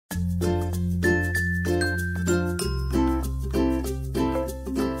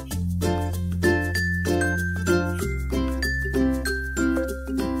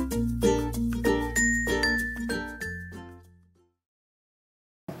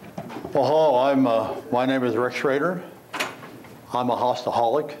Well, hello, my name is Rich Schroeder. I'm a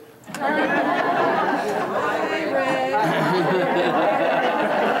hostaholic.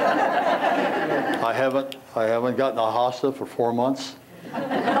 I haven't gotten a hosta for 4 months.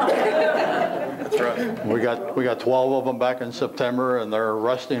 That's right. We got 12 of them back in September, and they're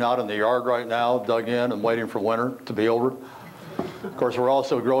resting out in the yard right now, dug in and waiting for winter to be over. Of course, we're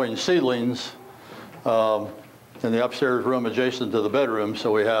also growing seedlings in the upstairs room adjacent to the bedroom,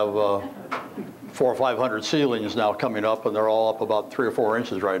 so we have 400 or 500 seedlings now coming up, and they're all up about 3 or 4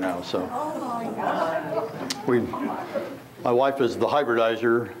 inches right now. So, my wife is the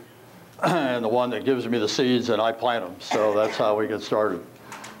hybridizer and the one that gives me the seeds, and I plant them. So that's how we get started.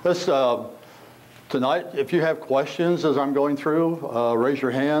 This tonight, if you have questions as I'm going through, raise your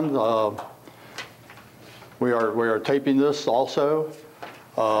hand. We are taping this also.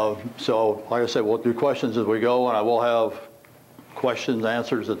 So, like I said, we'll do questions as we go, and I will have questions and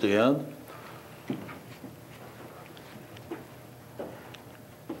answers at the end.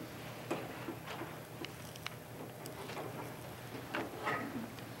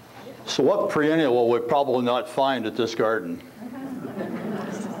 So what perennial will we probably not find at this garden?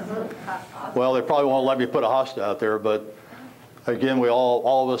 Well, they probably won't let me put a hosta out there, but again,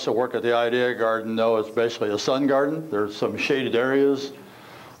 all of us that work at the Idea Garden know it's basically a sun garden. There's some shaded areas.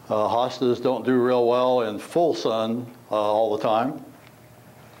 Hostas don't do real well in full sun all the time.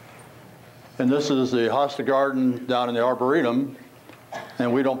 And this is the hosta garden down in the Arboretum,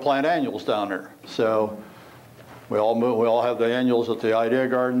 and we don't plant annuals down there. So we all have the annuals at the Idea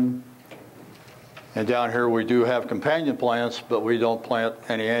Garden. And down here we do have companion plants, but we don't plant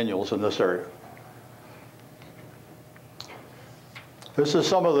any annuals in this area. This is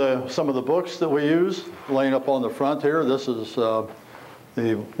some of the books that we use laying up on the front here. This is the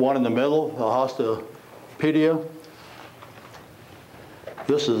one in the middle, the Hostapedia.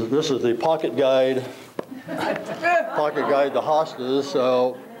 This is the pocket guide. Pocket guide to hostas.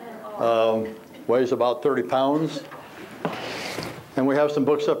 So weighs about 30 pounds. And we have some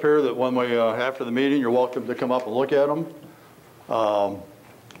books up here that when we after the meeting, you're welcome to come up and look at them.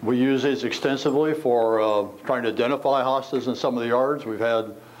 We use these extensively for trying to identify hostas in some of the yards. We've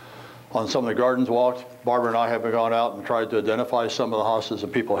had, on some of the gardens walks, Barbara and I have gone out and tried to identify some of the hostas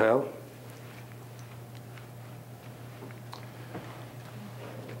that people have.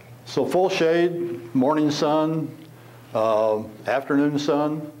 So full shade, morning sun, afternoon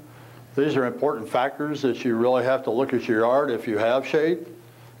sun. These are important factors that you really have to look at your yard if you have shade.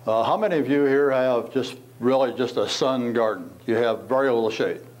 How many of you here have really just a sun garden? You have very little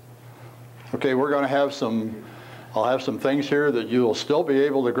shade. Okay, we're going to have I'll have some things here that you will still be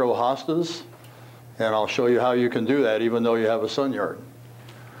able to grow hostas, and I'll show you how you can do that even though you have a sun yard.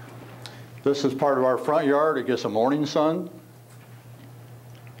 This is part of our front yard. It gets a morning sun.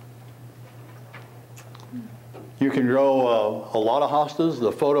 You can grow a lot of hostas.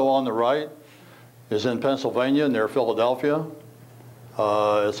 The photo on the right is in Pennsylvania near Philadelphia.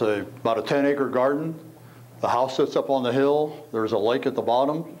 It's about a 10-acre garden. The house sits up on the hill. There's a lake at the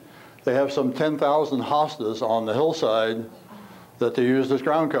bottom. They have some 10,000 hostas on the hillside that they use as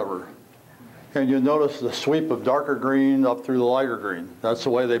ground cover. And you notice the sweep of darker green up through the lighter green. That's the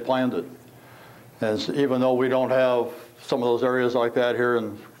way they planned it. And even though we don't have some of those areas like that here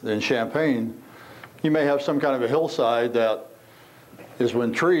in Champaign, you may have some kind of a hillside that is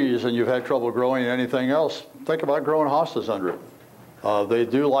with trees and you've had trouble growing anything else. Think about growing hostas under it. They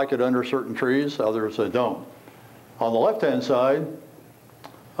do like it under certain trees, others they don't. On the left-hand side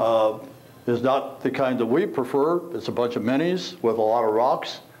is not the kind that we prefer. It's a bunch of minis with a lot of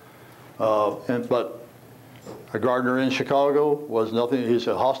rocks. But a gardener in Chicago was nothing. He's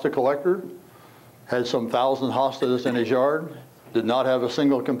a hosta collector, had some 1,000 hostas in his yard, did not have a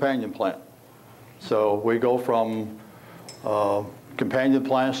single companion plant. So we go from companion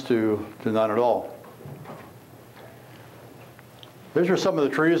plants to none at all. These are some of the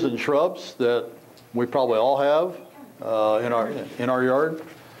trees and shrubs that we probably all have in our yard.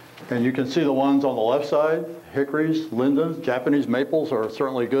 And you can see the ones on the left side, hickories, lindens, Japanese maples are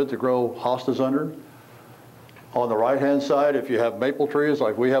certainly good to grow hostas under. On the right-hand side, if you have maple trees,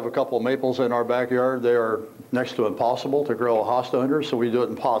 like we have a couple of maples in our backyard, they are next to impossible to grow a hosta under, so we do it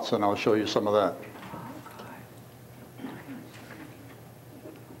in pots, and I'll show you some of that.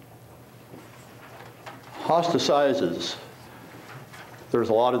 Hosta sizes. There's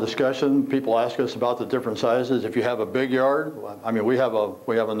a lot of discussion. People ask us about the different sizes. If you have a big yard, I mean, we have a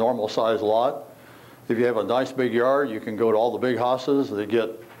normal size lot. If you have a nice big yard, you can go to all the big hostas. They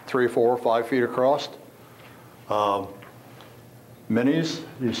get 3, 4, 5 feet across. Minis,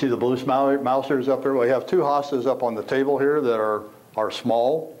 you see the blue mousers up there. We have 2 hostas up on the table here that are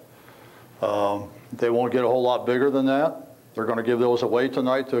small. They won't get a whole lot bigger than that. They're going to give those away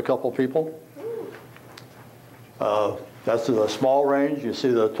tonight to a couple people. That's the small range. You see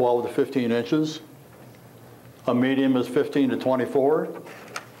the 12 to 15 inches. A medium is 15 to 24.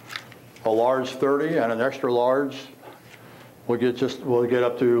 A large 30, and an extra large we'll get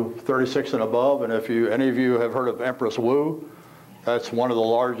up to 36 and above. And if any of you have heard of Empress Wu, that's one of the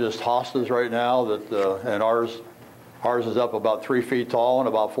largest hostas right now. And ours is up about 3 feet tall and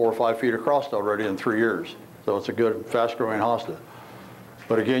about 4 or 5 feet across already in 3 years. So it's a good, fast-growing hosta.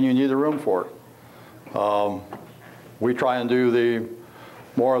 But again, you need the room for it. We try and do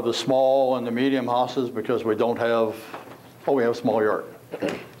more of the small and the medium hostas because we don't have, we have a small yard.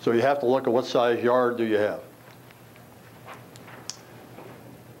 So you have to look at what size yard do you have.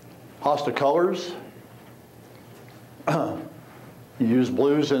 Hosta colors. You use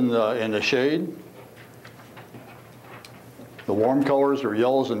blues in the shade. The warm colors are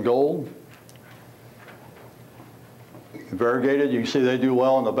yellows and gold. Variegated, you can see they do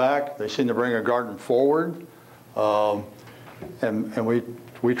well in the back. They seem to bring a garden forward. And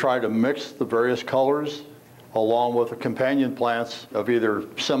we try to mix the various colors along with the companion plants of either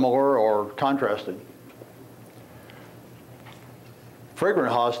similar or contrasting.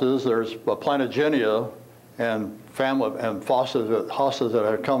 Fragrant hostas, there's a Plantaginia and hostas that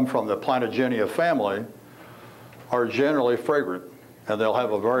have come from the Plantaginia family are generally fragrant, and they'll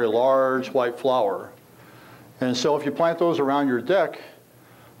have a very large white flower. And so if you plant those around your deck,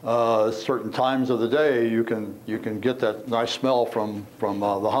 certain times of the day, you can get that nice smell from the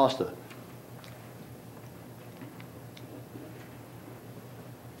hosta.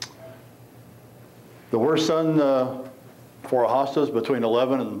 The worst sun for a hosta is between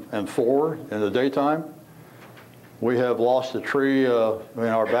 11 and 4 in the daytime. We have lost a tree in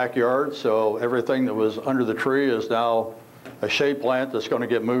our backyard, so everything that was under the tree is now a shade plant that's going to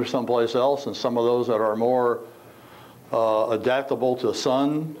get moved someplace else, and some of those that are more adaptable to the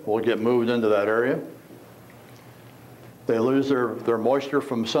sun will get moved into that area. They lose their moisture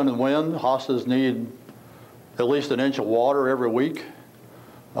from sun and wind. Hostas need at least 1 inch of water every week.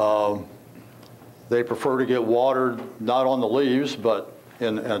 They prefer to get watered not on the leaves, but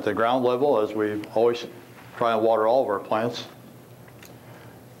at the ground level, as we always try and water all of our plants.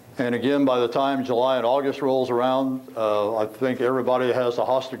 And again, by the time July and August rolls around, I think everybody has a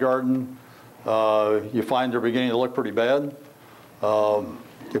hosta garden. You find they're beginning to look pretty bad.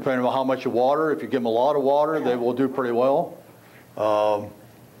 Depending on how much you water, if you give them a lot of water, they will do pretty well.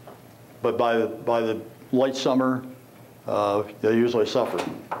 But by the late summer, they usually suffer.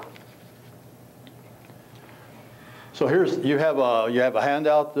 So you have a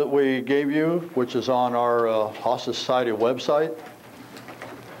handout that we gave you, which is on our Hosta Society website.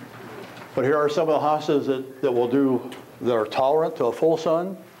 But here are some of the hostas that are tolerant to a full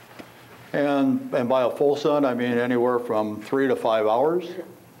sun. And by a full sun, I mean anywhere from 3 to 5 hours.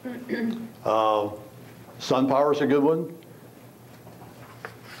 Sun power is a good one.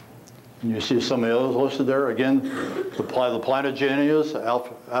 And you see some of the others listed there. Again, the Plantagineas,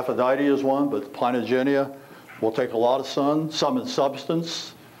 Aphrodite is one, but the Plantaginia will take a lot of sun, some in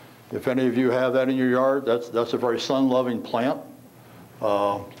substance. If any of you have that in your yard, that's a very sun-loving plant.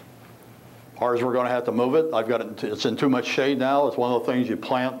 Ours, we're going to have to move it. It's in too much shade now. It's one of the things you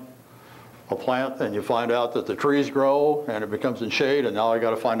plant a plant and you find out that the trees grow and it becomes in shade, and now I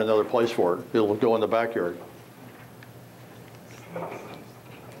got to find another place for it. It'll go in the backyard.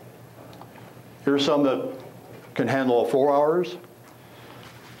 Here's some that can handle 4 hours.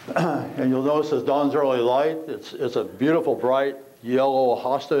 And you'll notice as dawn's early light, it's a beautiful bright yellow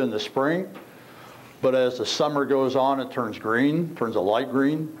hosta in the spring. But as the summer goes on, it turns green, turns a light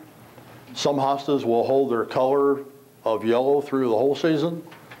green. Some hostas will hold their color of yellow through the whole season.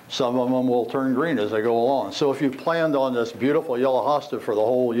 Some of them will turn green as they go along. So if you've planned on this beautiful yellow hosta for the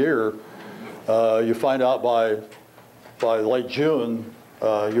whole year, you find out by late June,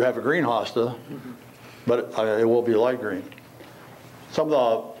 you have a green hosta, but it will be light green. Some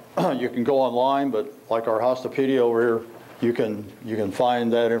of the, you can go online, but like our Hostapedia over here, you can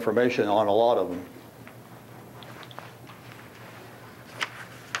find that information on a lot of them.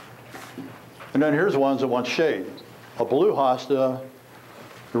 And then here's ones that want shade. A blue hosta,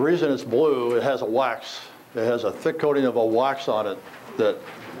 the reason it's blue, it has a wax. It has a thick coating of a wax on it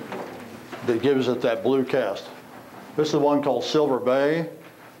that gives it that blue cast. This is the one called Silver Bay.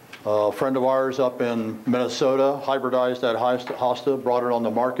 A friend of ours up in Minnesota hybridized that hosta, brought it on the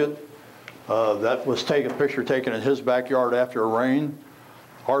market. That was a picture taken in his backyard after a rain.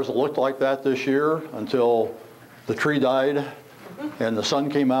 Ours looked like that this year until the tree died and the sun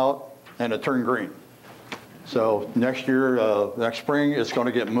came out and it turned green. So next year, next spring, it's going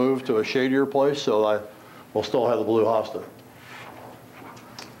to get moved to a shadier place, so we'll still have the blue hosta.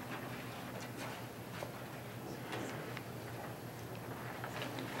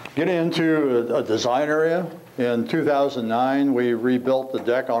 Getting into a design area, in 2009, we rebuilt the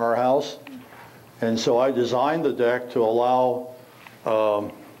deck on our house. And so I designed the deck to allow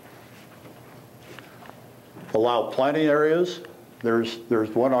planting areas. There's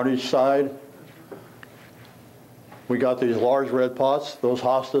one on each side. We got these large red pots. Those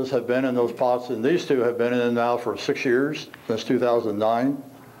hostas have been in those pots, and these two have been in now for 6 years, since 2009.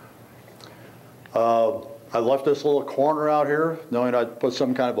 I left this little corner out here, knowing I'd put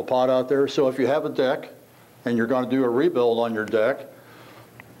some kind of a pot out there. So if you have a deck and you're going to do a rebuild on your deck,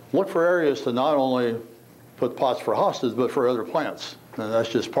 look for areas to not only put pots for hostas, but for other plants. And that's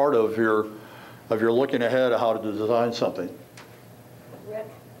just part of your looking ahead at how to design something. Rick,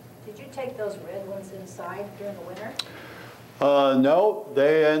 did you take those red ones inside during the winter? No,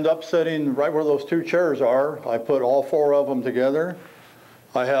 they end up sitting right where those two chairs are. I put all 4 of them together.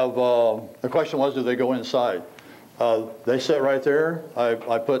 I have, the question was, do they go inside? They sit right there.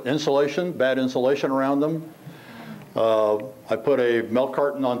 I put insulation, bad insulation around them. I put a milk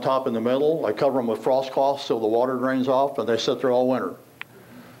carton on top in the middle. I cover them with frost cloth so the water drains off, and they sit there all winter.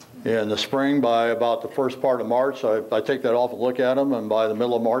 In the spring, by about the first part of March, I take that off and look at them, and by the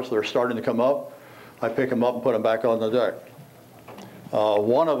middle of March, they're starting to come up. I pick them up and put them back on the deck.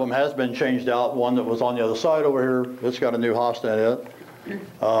 One of them has been changed out, one that was on the other side over here. It's got a new hosta in it. And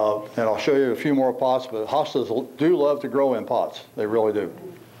I'll show you a few more pots, but hostas do love to grow in pots. They really do.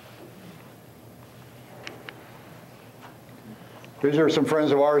 These are some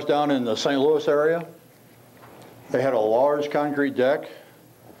friends of ours down in the St. Louis area. They had a large concrete deck,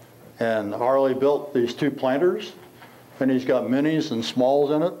 and Harley built these 2 planters, and he's got minis and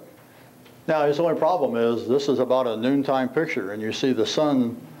smalls in it. Now, his only problem is this is about a noontime picture, and you see the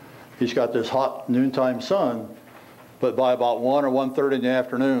sun, he's got this hot noontime sun, but by about 1 or 1:30 in the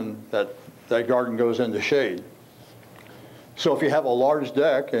afternoon, that garden goes into shade. So if you have a large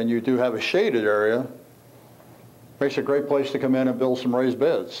deck and you do have a shaded area, makes a great place to come in and build some raised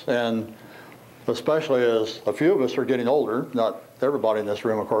beds. And especially as a few of us are getting older, not everybody in this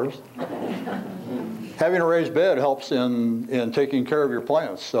room, of course, having a raised bed helps in taking care of your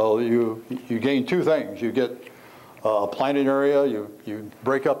plants. So you gain 2 things. You get a planting area, you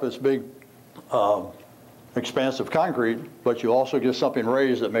break up this big expansive concrete, but you also get something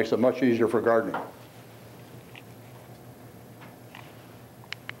raised that makes it much easier for gardening.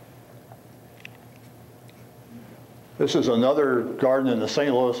 This is another garden in the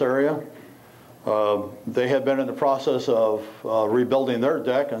St. Louis area. They had been in the process of rebuilding their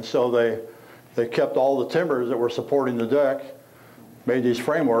deck, and so they kept all the timbers that were supporting the deck, made these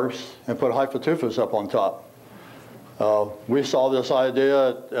frameworks, and put hyphaetuphas up on top. We saw this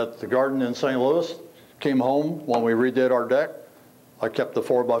idea at the garden in St. Louis. Came home when we redid our deck. I kept the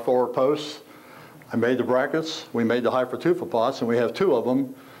 4x4 posts. I made the brackets. We made the hyphaetufa pots, and we have 2 of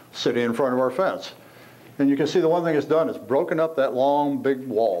them sitting in front of our fence. And you can see the one thing it's done is broken up that long, big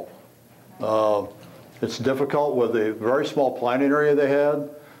wall. It's difficult with the very small planting area they had,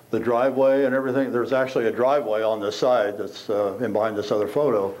 the driveway and everything. There's actually a driveway on this side that's in behind this other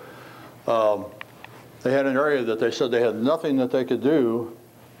photo. They had an area that they said they had nothing that they could do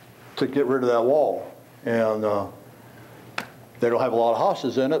to get rid of that wall. And they don't have a lot of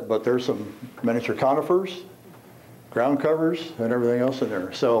hostas in it, but there's some miniature conifers, ground covers, and everything else in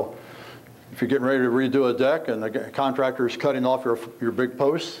there. So if you're getting ready to redo a deck and the contractor is cutting off your big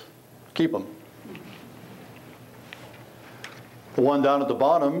posts, keep them. The one down at the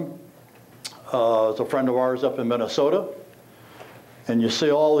bottom is a friend of ours up in Minnesota. And you see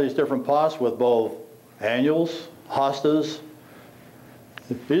all these different pots with both annuals, hostas.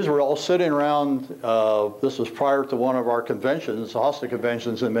 These were all sitting around, this was prior to one of our conventions, hosta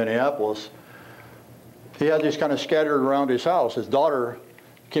conventions in Minneapolis. He had these kind of scattered around his house. His daughter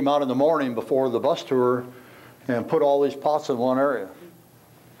came out in the morning before the bus tour and put all these pots in one area.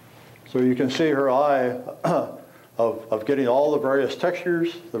 So you can see her eye of getting all the various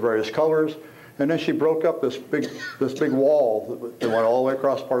textures, the various colors, and then she broke up this big wall that went all the way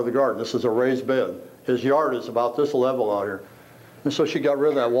across part of the garden. This is a raised bed. His yard is about this level out here. And so she got rid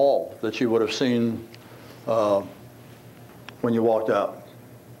of that wall that you would have seen when you walked out.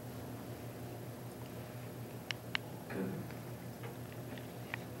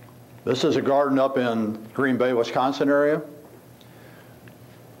 This is a garden up in Green Bay, Wisconsin area.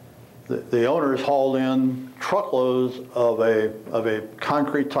 The owners hauled in truckloads of a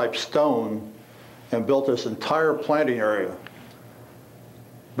concrete type stone and built this entire planting area.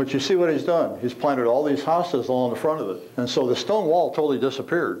 But you see what he's done. He's planted all these hostas along the front of it. And so the stone wall totally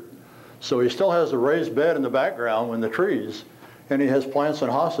disappeared. So he still has the raised bed in the background with the trees, and he has plants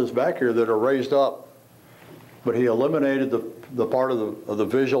and hostas back here that are raised up. But he eliminated the part of the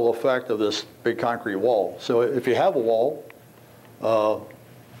visual effect of this big concrete wall. So if you have a wall,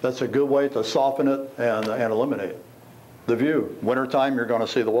 that's a good way to soften it and eliminate it. The view. Wintertime, you're going to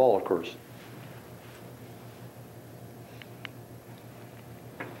see the wall, of course.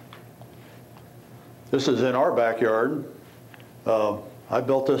 This is in our backyard. I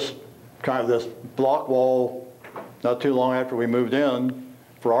built this this block wall not too long after we moved in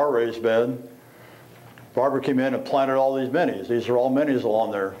for our raised bed. Barbara came in and planted all these minis. These are all minis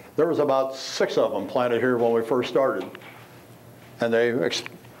along there. There was about 6 of them planted here when we first started. And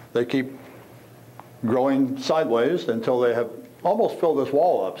they keep growing sideways until they have almost filled this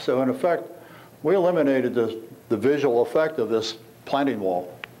wall up. So in effect, we eliminated the visual effect of this planting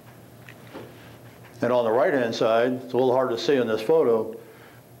wall. And on the right-hand side, it's a little hard to see in this photo,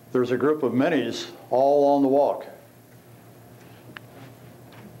 there's a group of minis all on the walk.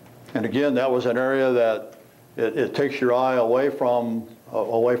 And again, that was an area that it takes your eye away from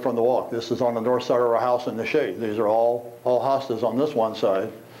the walk. This is on the north side of our house in the shade. These are all hostas on this one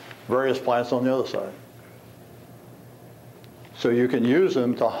side, various plants on the other side. So you can use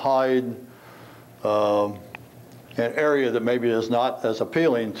them to hide an area that maybe is not as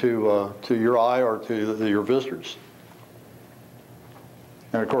appealing to your eye or to your visitors.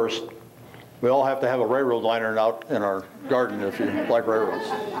 And of course, we all have to have a railroad lantern out in our garden if you like railroads.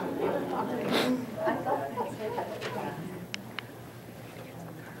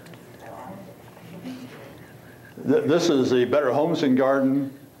 This is the Better Homes and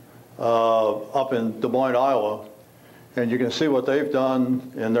Garden up in Des Moines, Iowa. And you can see what they've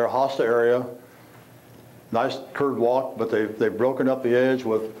done in their hosta area. Nice curved walk, but they've broken up the edge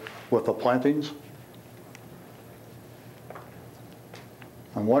with the plantings.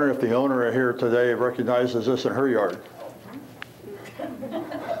 I'm wondering if the owner here today recognizes this in her yard.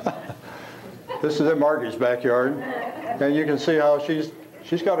 This is in Margie's backyard, and you can see how she's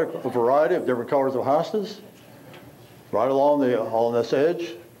got a variety of different colors of hostas right along this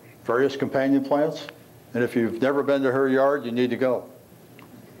edge, various companion plants. And if you've never been to her yard, you need to go.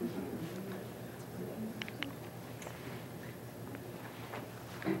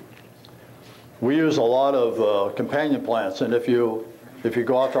 We use a lot of companion plants, and if you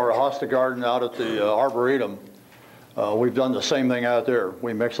go out to our hosta garden out at the Arboretum, we've done the same thing out there.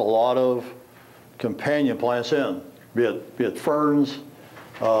 We mix a lot of companion plants in, be it ferns,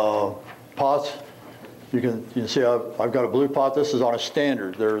 pots. You can see I've got a blue pot. This is on a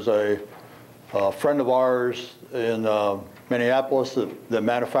standard. There's a friend of ours in Minneapolis that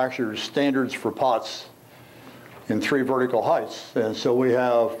manufactures standards for pots in 3 vertical heights. And so we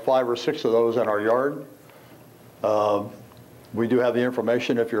have 5 or 6 of those in our yard. We do have the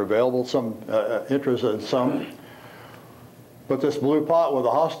information if you're available, some interested in some. But this blue pot with a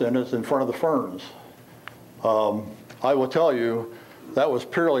hosta in it is in front of the ferns. I will tell you, that was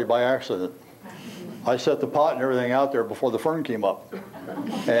purely by accident. I set the pot and everything out there before the fern came up.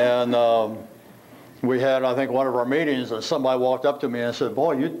 And we had, I think, one of our meetings, and somebody walked up to me and said,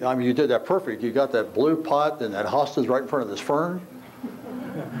 boy, you did that perfect. You got that blue pot and that hosta's right in front of this fern.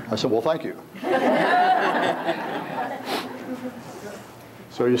 I said, well, thank you.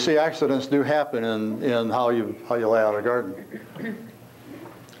 So you see, accidents do happen in how you lay out a garden.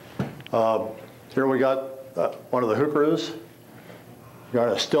 Here we got one of the heucheras. Got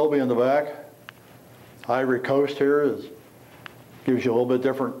a stilby in the back. Ivory Coast here gives you a little bit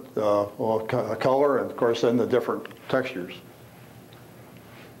different color, and of course then the different textures.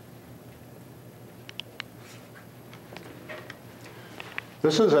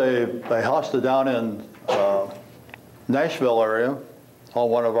 This is a hosta down in Nashville area on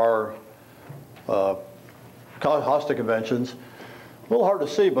one of our hosta conventions. A little hard to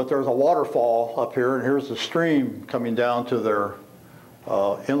see, but there's a waterfall up here, and here's the stream coming down to their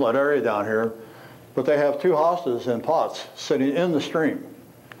inlet area down here. But they have 2 hostas in pots sitting in the stream.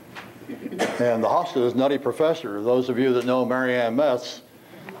 And the hosta is Nutty Professor. Those of you that know Marianne Metz,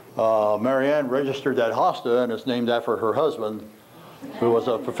 Marianne registered that hosta, and it's named after her husband, who was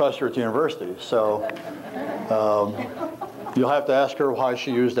a professor at the university. So you'll have to ask her why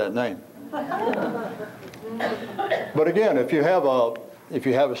she used that name. But again, if you have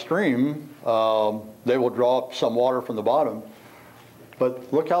a stream, they will draw up some water from the bottom.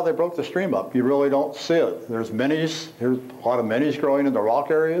 But look how they broke the stream up. You really don't see it. There's minis. There's a lot of minis growing in the rock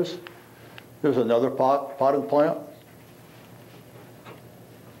areas. There's another potted plant.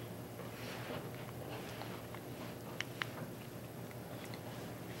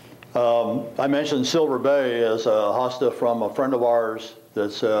 I mentioned Silver Bay as a hosta from a friend of ours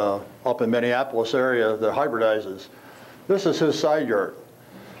that's up in Minneapolis area that hybridizes. This is his side yard.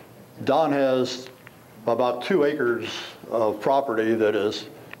 Don has about 2 acres of property that is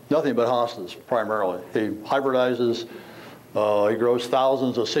nothing but hostas primarily. He hybridizes, he grows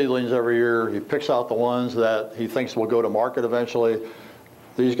thousands of seedlings every year. He picks out the ones that he thinks will go to market eventually.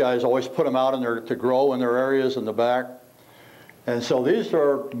 These guys always put them out in there to grow in their areas in the back. And so these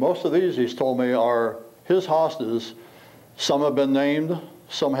are, most of these, he's told me, are his hostas. Some have been named,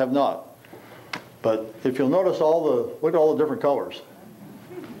 some have not. But if you'll notice look at all the different colors.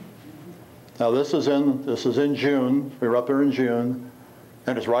 Now this is in June. We were up there in June,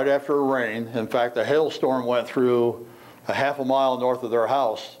 and it's right after a rain. In fact, a hailstorm went through a half a mile north of their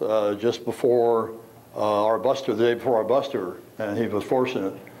house just before our buster, the day before our buster, and he was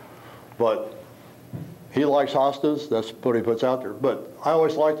fortunate. But he likes hostas, that's what he puts out there. But I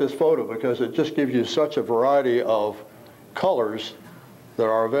always like this photo because it just gives you such a variety of colors that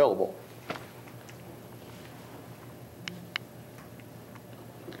are available.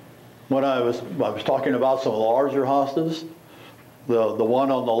 When I was talking about some of the larger hostas, the one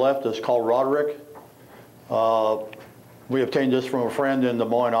on the left is called Roderick. We obtained this from a friend in Des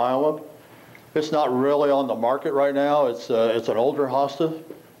Moines, Iowa. It's not really on the market right now. It's an older hosta.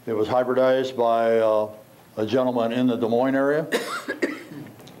 It was hybridized by a gentleman in the Des Moines area.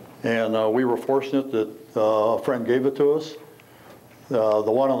 And we were fortunate that a friend gave it to us.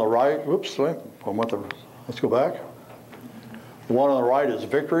 The one on the right, whoops, wait, let's go back. The one on the right is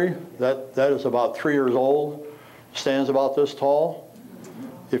Victory. That is about 3 years old, stands about this tall.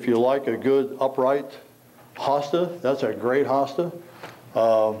 If you like a good upright hosta, that's a great hosta.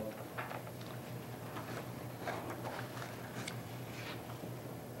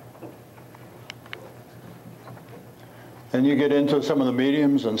 And you get into some of the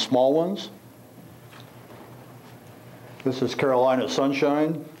mediums and small ones. This is Carolina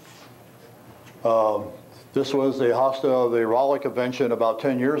Sunshine. This was the hosta of the Raleigh Convention about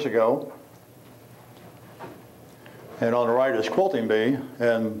 10 years ago. And on the right is Quilting Bee.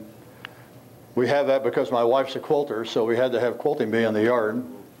 And we have that because my wife's a quilter, so we had to have Quilting Bee in the yard.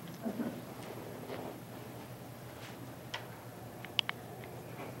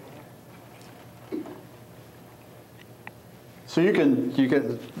 So you can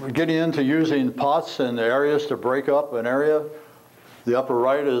get into using pots and areas to break up an area. The upper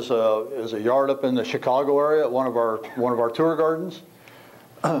right is a yard up in the Chicago area at one of our tour gardens.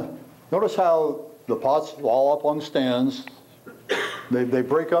 Notice how the pots all up on stands. They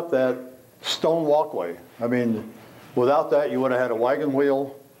break up that stone walkway. I mean, without that, you would have had a wagon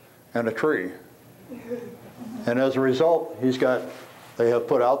wheel and a tree. And as a result, they have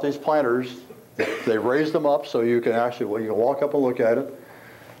put out these planters. They raised them up so you can walk up and look at it.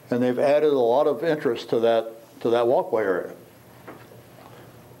 And they've added a lot of interest to that walkway area.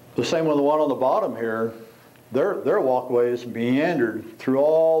 The same with the one on the bottom here. Their walkways meandered through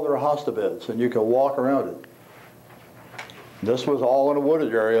all their hosta beds, and you could walk around it. This was all in a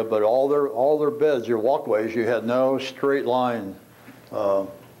wooded area, but all their beds, your walkways, you had no straight line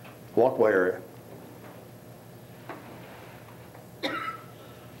walkway area.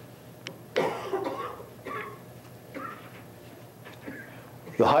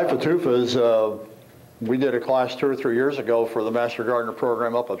 The Hyphatufas, we did a class 2 or 3 years ago for the Master Gardener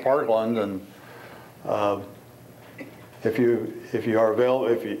program up at Parkland, and if you are available,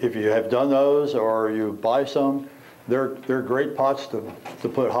 if you have done those or you buy some, they're great pots to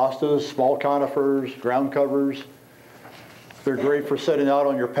put hostas, small conifers, ground covers. They're great for setting out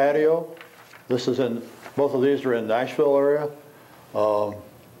on your patio. Both of these are in Nashville area, North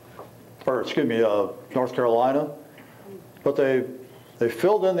Carolina, but they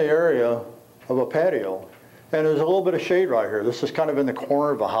filled in the area of a patio. And there's a little bit of shade right here. This is kind of in the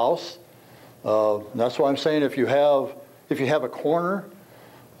corner of a house. That's why I'm saying if you have a corner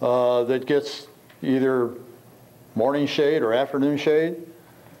that gets either morning shade or afternoon shade,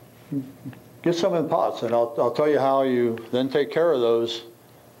 get some in pots. And I'll tell you how you then take care of those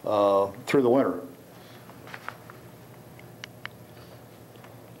through the winter.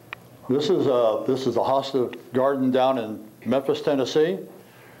 This is a hosta garden down in Memphis, Tennessee.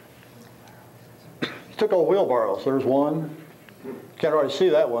 He took all wheelbarrows. There's one. Can't really see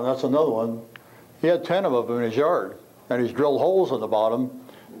that one. That's another one. He had 10 of them in his yard, and he's drilled holes in the bottom.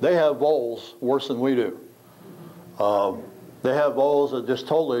 They have voles worse than we do. They have voles that just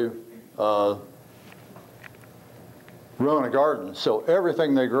totally ruin a garden. So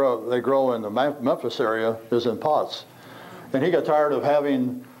everything they grow in the Memphis area is in pots. And he got tired of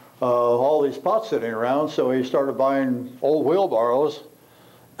having all these pots sitting around, so he started buying old wheelbarrows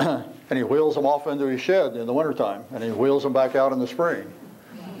and he wheels them off into his shed in the wintertime, and he wheels them back out in the spring.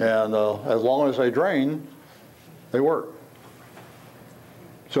 And as long as they drain, they work.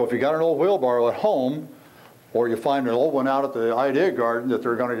 So if you got an old wheelbarrow at home, or you find an old one out at the idea garden that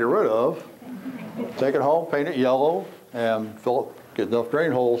they're going to get rid of, take it home, paint it yellow, and get enough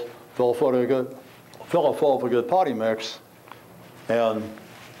drain holes, fill it full of a good potting mix, and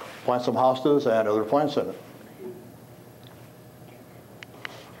plant some hostas and other plants in it.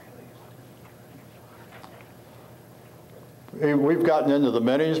 We've gotten into the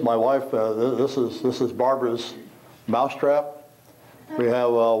minis. My wife, this is Barbara's mousetrap. We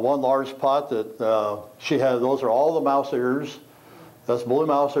have one large pot that she has. Those are all the mouse ears. That's blue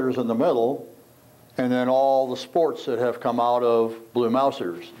mouse ears in the middle, and then all the sports that have come out of blue mouse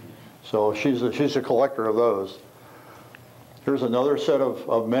ears. So she's a collector of those. Here's another set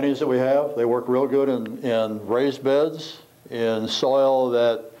of minis that we have. They work real good in raised beds, in soil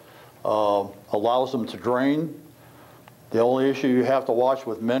that allows them to drain. The only issue you have to watch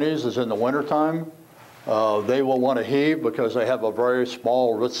with minis is in the wintertime. They will want to heave because they have a very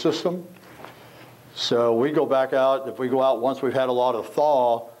small root system. So we go back out, if we go out once we've had a lot of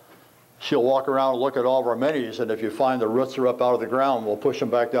thaw, she'll walk around and look at all of our minis, and if you find the roots are up out of the ground, we'll push them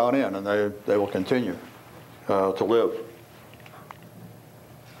back down in, and they will continue to live.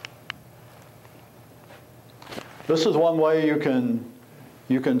 This is one way you can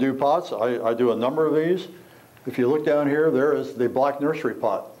do pots. I do a number of these. If you look down here, there is the black nursery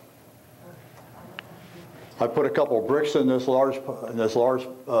pot. I put a couple of bricks in this large pot.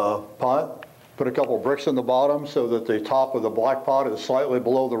 Put a couple of bricks in the bottom so that the top of the black pot is slightly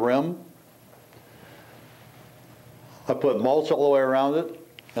below the rim. I put mulch all the way around it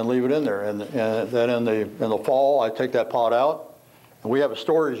and leave it in there. And then in the fall, I take that pot out. And we have a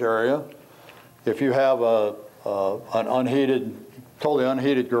storage area. If you have an totally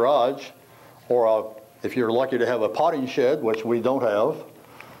unheated garage, or if you're lucky to have a potting shed, which we don't have,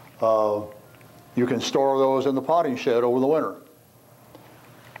 you can store those in the potting shed over the winter.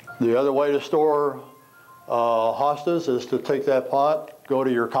 The other way to store hostas is to take that pot, go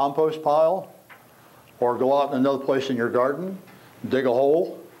to your compost pile, or go out in another place in your garden, dig a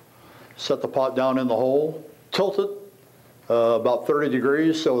hole, set the pot down in the hole, tilt it about 30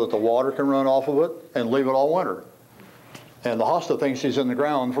 degrees so that the water can run off of it, and leave it all winter. And the hosta thinks he's in the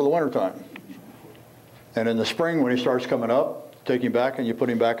ground for the wintertime. And in the spring, when he starts coming up, take him back and you put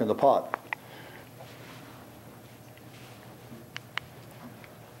him back in the pot.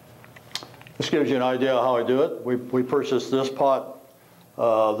 This gives you an idea of how I do it. We purchased this pot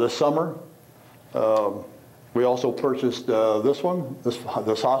this summer. We also purchased this one, this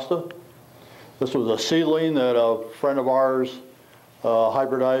hosta. This was a seedling that a friend of ours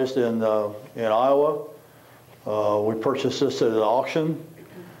hybridized in Iowa. We purchased this at an auction,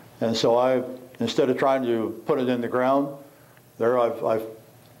 and so instead of trying to put it in the ground, I've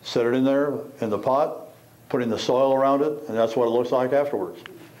set it in there in the pot, putting the soil around it, and that's what it looks like afterwards.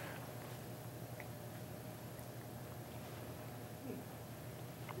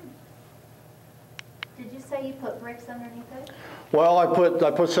 Did you say you put bricks underneath it? Well,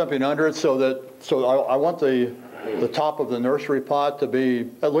 I put something under it so I want the top of the nursery pot to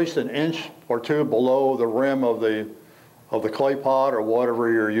be at least an inch or two below the rim of the clay pot or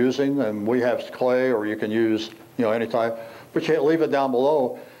whatever you're using. And we have clay, or you can use any type, but you leave it down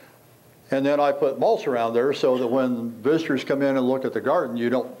below. And then I put mulch around there so that when visitors come in and look at the garden,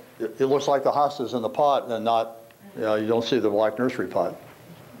 it looks like the hostas in the pot and not, you don't see the black nursery pot.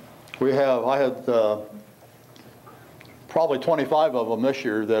 I had probably 25 of them this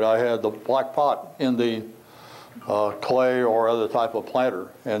year that I had the black pot in the clay or other type of planter,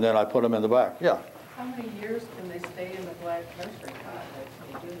 and then I put them in the back. Yeah. How many years can they stay in the black nursery pot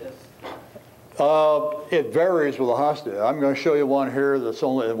if you do this? It varies with a hosta. I'm going to show you one here that's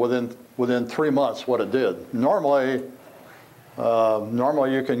only within 3 months what it did. Normally you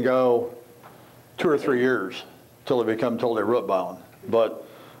can go 2 or 3 years till they become totally root bound. But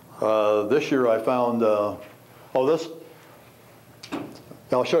this year I found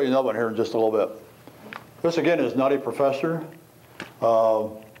I'll show you another one here in just a little bit. This again is Nutty Professor.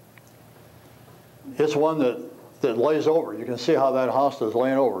 It's one that lays over. You can see how that hosta is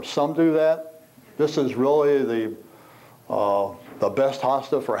laying over. Some do that. This is really the best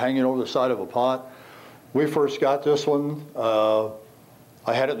hosta for hanging over the side of a pot. We first got this one.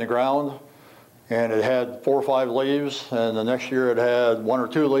 I had it in the ground, and it had 4 or 5 leaves, and the next year it had 1 or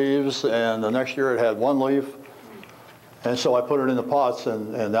 2 leaves, and the next year it had 1 leaf. And so I put it in the pots,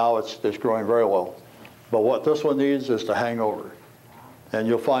 and now it's growing very well. But what this one needs is to hang over. And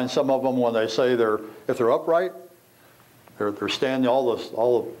you'll find some of them when they say if they're upright, They're standing, all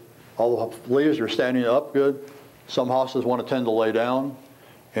the leaves are standing up good. Some hostas want to tend to lay down,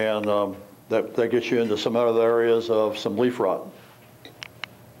 and that gets you into some other areas of some leaf rot.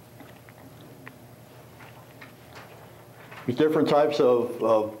 There's different types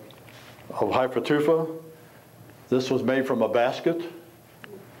of hyphotufa. This was made from a basket.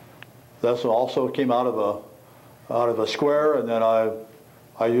 This also came out of a square, and then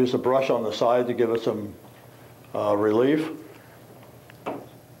I used a brush on the side to give it some relief.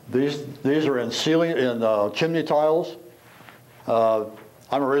 These are in chimney tiles.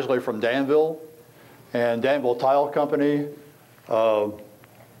 I'm originally from Danville, and Danville Tile Company,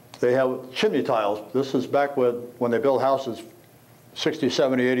 they have chimney tiles. This is back when they built houses 60,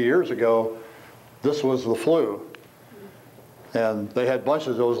 70, 80 years ago. This was the flue. And they had bunches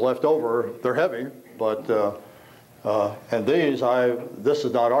of those left over. They're heavy, but, and this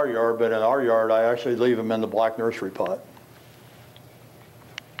is not our yard, but in our yard, I actually leave them in the black nursery pot.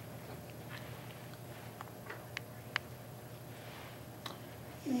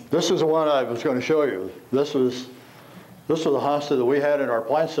 This is the one I was going to show you. This was a hosta that we had in our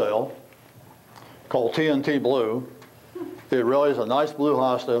plant sale called TNT Blue. It really is a nice blue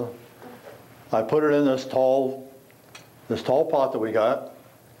hosta. I put it in this tall pot that we got,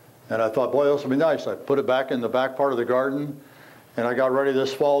 and I thought, boy, this would be nice. I put it back in the back part of the garden, and I got ready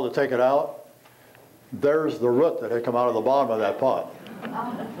this fall to take it out. There's the root that had come out of the bottom of that pot.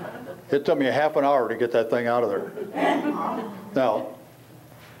 It took me a half an hour to get that thing out of there. Now,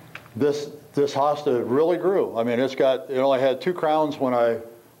 this hosta really grew. I mean, it only had 2 crowns when I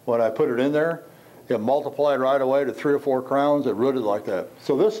put it in there. It multiplied right away to 3 or 4 crowns. It rooted like that.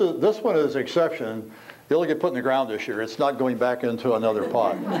 So this one is an exception. It'll get put in the ground this year. It's not going back into another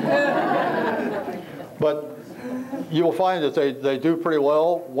pot. But you will find that they do pretty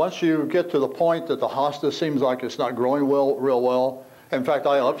well. Once you get to the point that the hosta seems like it's not growing real well. In fact,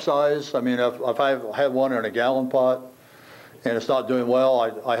 I upsize. I mean, if I've had one in a gallon pot and it's not doing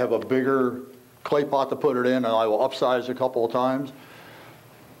well, I have a bigger clay pot to put it in, and I will upsize a couple of times.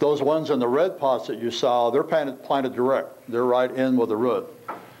 Those ones in the red pots that you saw, they're planted direct. They're right in with the root.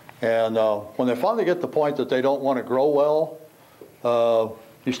 And when they finally get to the point that they don't want to grow well,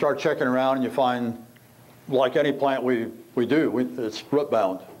 you start checking around and you find, like any plant we do, it's root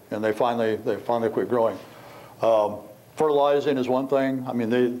bound, and they finally quit growing. Fertilizing is one thing. I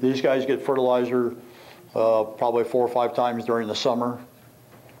mean, these guys get fertilizer probably 4 or 5 times during the summer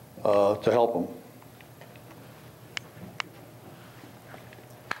to help them.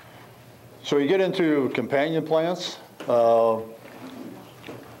 So you get into companion plants. We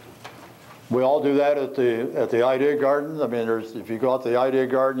all do that at the Idea Garden. I mean, if you go out to the Idea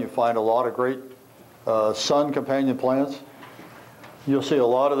Garden, you find a lot of great sun companion plants. You'll see a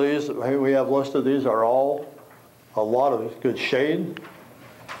lot of these we have listed. These are all a lot of good shade.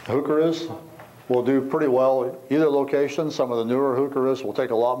 Heucheras will do pretty well either location. Some of the newer heucheras will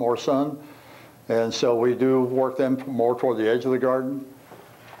take a lot more sun, and so we do work them more toward the edge of the garden.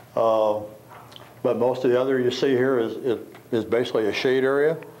 But most of the other you see here is basically a shade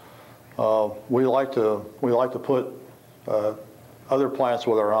area. We like to put other plants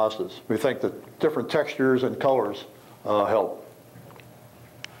with our hostas. We think that different textures and colors help.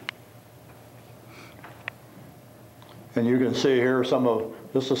 And you can see here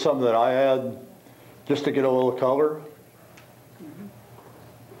this is some that I add just to get a little color.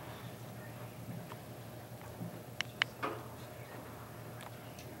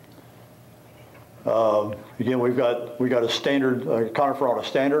 Again, we got a standard conifer on a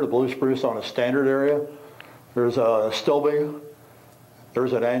standard, a blue spruce on a standard area. There's a stilby.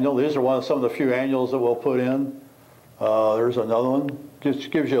 There's an annual. These are some of the few annuals that we'll put in. There's another one. Just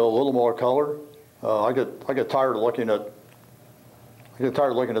gives you a little more color. I get tired of looking at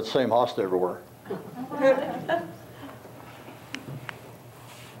the same hosta everywhere.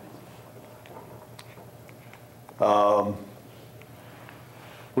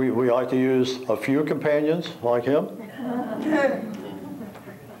 We like to use a few companions like him.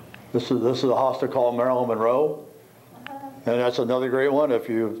 This is a hosta called Marilyn Monroe, and that's another great one. If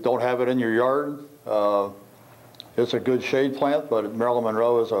you don't have it in your yard, it's a good shade plant, but Marilyn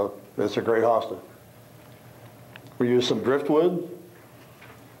Monroe is a great hosta. We use some driftwood.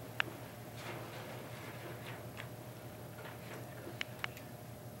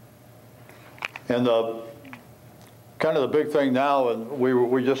 And kind of the big thing now, and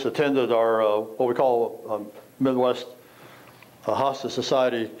we just attended our what we call Midwest Hosta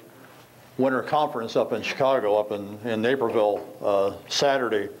Society winter conference up in Chicago, up in Naperville,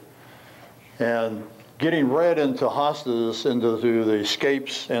 Saturday, and getting red into hostas, into the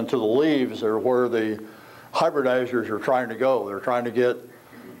scapes and to the leaves are where the hybridizers are trying to go. They're trying to get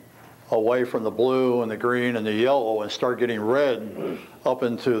away from the blue and the green and the yellow and start getting red up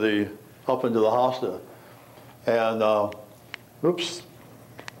into the hosta. And oops,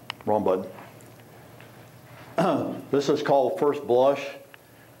 wrong button. This is called First Blush.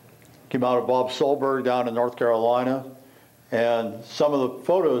 Came out of Bob Solberg down in North Carolina. And some of the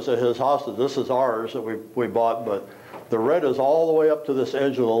photos of his hostas, this is ours that we bought, but the red is all the way up to this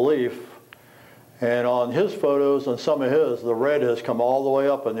edge of the leaf. And on his photos, on some of his, the red has come all the way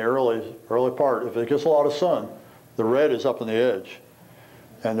up in the early part. If it gets a lot of sun, the red is up in the edge.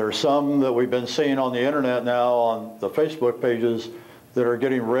 And there's some that we've been seeing on the internet now on the Facebook pages that are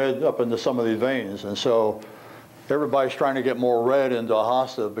getting red up into some of these veins. And so everybody's trying to get more red into a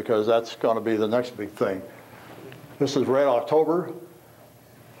hosta because that's going to be the next big thing. This is Red October.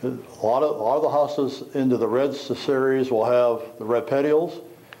 A lot of the hostas into the red series will have the red petioles,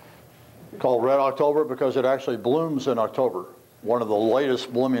 called Red October because it actually blooms in October. One of the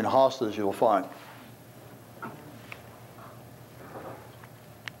latest blooming hostas you'll find.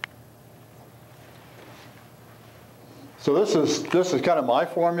 So this is kind of my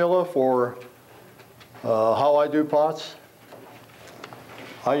formula for how I do pots.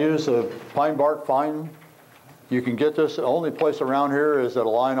 I use a pine bark fine. You can get this, the only place around here is at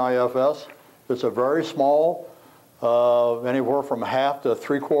Line IFS. It's a very small, anywhere from 1/2 to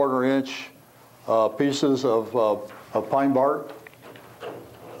 3/4 inch pieces of pine bark.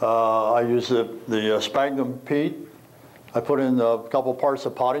 I use the sphagnum peat. I put in a couple parts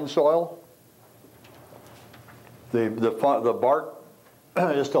of potting soil. The bark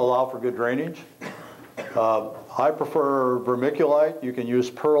is to allow for good drainage. I prefer vermiculite. You can use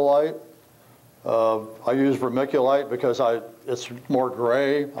perlite. I use vermiculite because it's more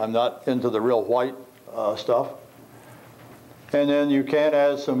gray. I'm not into the real white stuff. And then you can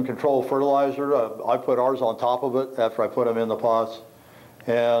add some controlled fertilizer. I put ours on top of it after I put them in the pots.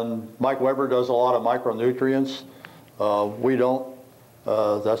 And Mike Weber does a lot of micronutrients. We don't.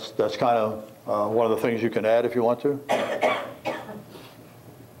 That's kind of one of the things you can add if you want to.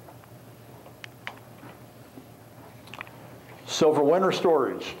 So for winter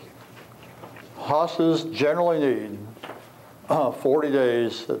storage, hostas generally need 40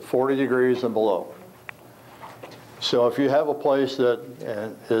 days at 40 degrees and below. So if you have a place that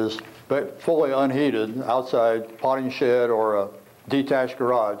is fully unheated, outside potting shed or a detached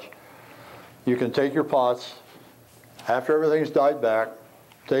garage, you can take your pots, after everything's died back,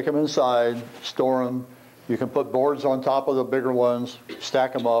 take them inside, store them. You can put boards on top of the bigger ones,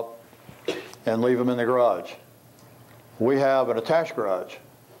 stack them up, and leave them in the garage. We have an attached garage.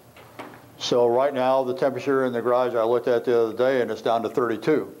 So right now, the temperature in the garage I looked at the other day, and it's down to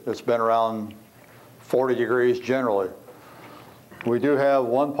 32. It's been around 40 degrees generally. We do have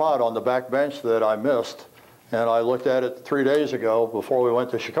one pot on the back bench that I missed, and I looked at it 3 days ago before we went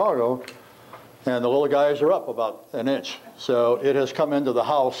to Chicago, and the little guys are up about an inch. So it has come into the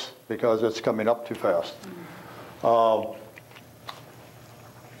house because it's coming up too fast. You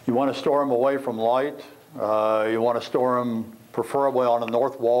want to store them away from light. You want to store them preferably on the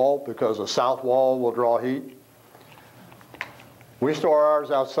north wall because the south wall will draw heat. We store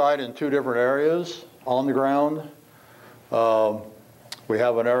ours outside in 2 different areas on the ground. We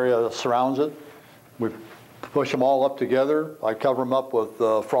have an area that surrounds it. We push them all up together. I cover them up with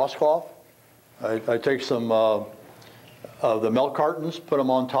frost cloth. I take some of the milk cartons, put them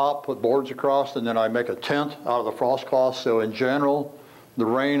on top, put boards across, and then I make a tent out of the frost cloth. So in general, the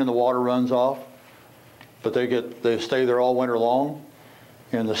rain and the water runs off, but they stay there all winter long.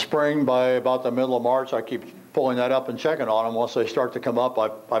 In the spring, by about the middle of March, I keep pulling that up and checking on them. Once they start to come up,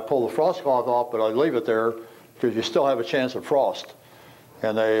 I pull the frost cloth off, but I leave it there because you still have a chance of frost.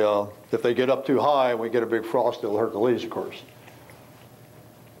 And if they get up too high and we get a big frost, it'll hurt the leaves, of course.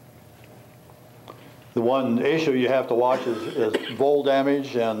 The one issue you have to watch is vole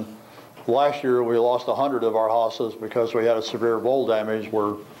damage, and last year we lost 100 of our hostas because we had a severe vole damage.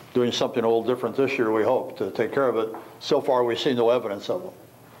 We're doing something a little different this year, we hope, to take care of it. So far we've seen no evidence of them.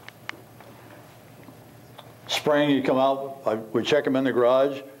 Spring, you come out, we check them in the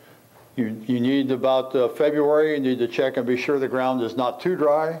garage. You need about February, you need to check and be sure the ground is not too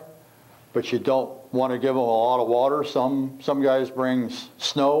dry, but you don't want to give them a lot of water. Some guys bring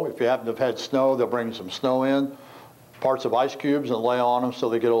snow. If you happen to have had snow, they'll bring some snow in, parts of ice cubes, and lay on them so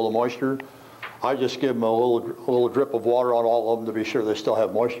they get a little moisture. I just give them a little drip of water on all of them to be sure they still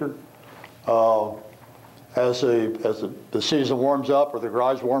have moisture. As the season warms up or the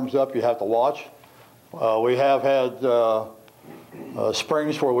garage warms up, you have to watch. We have had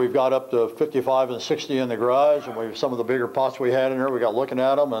springs where we've got up to 55 and 60 in the garage, and some of the bigger pots we had in there, we got looking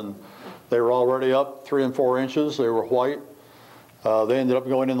at them, and They were already up 3 and 4 inches. They were white. They ended up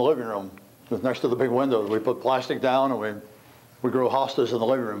going in the living room just next to the big windows. We put plastic down and we grew hostas in the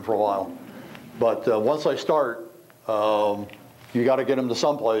living room for a while. But once they start, you got to get them to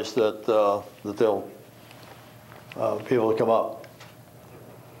someplace that they'll be able to come up.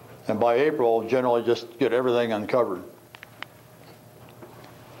 And by April, generally just get everything uncovered.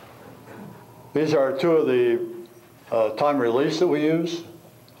 These are 2 of the time release that we use.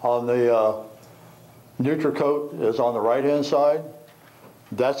 On the NutriCoat is on the right-hand side.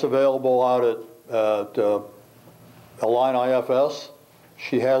 That's available out at Align IFS.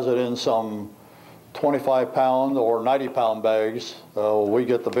 She has it in some 25-pound or 90-pound bags. We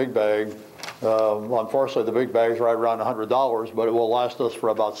get the big bag. Unfortunately, the big bag's right around $100, but it will last us for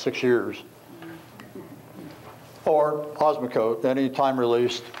about 6 years. Or Osmocote, any time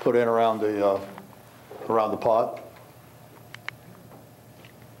released, put in around the pot.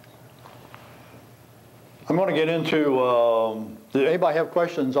 I'm going to get into, did anybody have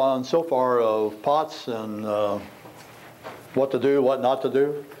questions on so far of pots and what to do, what not to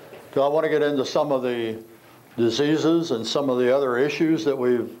do? Because I want to get into some of the diseases and some of the other issues that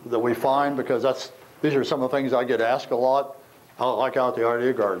we find, because these are some of the things I get asked a lot, like out at the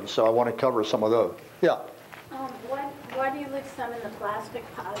idea garden. So I want to cover some of those. Yeah. Why do you leave some in the plastic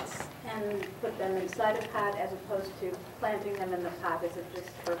pots and put them inside a pot as opposed to planting them in the pot? Is it just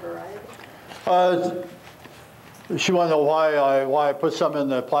for variety? She wanted to know why I put some in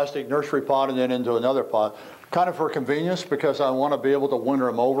the plastic nursery pot and then into another pot. Kind of for convenience, because I want to be able to winter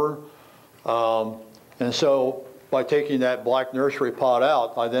them over. And so by taking that black nursery pot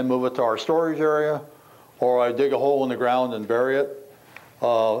out, I then move it to our storage area, or I dig a hole in the ground and bury it.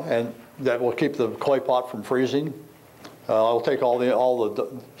 And that will keep the clay pot from freezing. I'll take all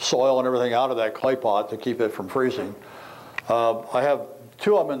the soil and everything out of that clay pot to keep it from freezing. I have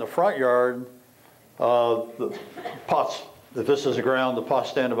 2 of them in the front yard. The pots, if this is the ground, the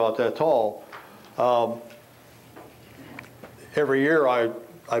pots stand about that tall. Every year I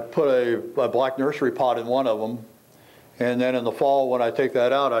put a black nursery pot in one of them, and then in the fall when I take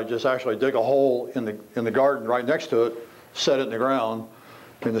that out, I just actually dig a hole in the garden right next to it, set it in the ground.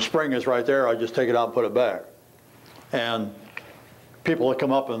 And the spring is right there, I just take it out and put it back. And people that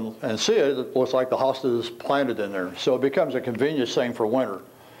come up and see it, it looks like the hosta is planted in there. So it becomes a convenience thing for winter.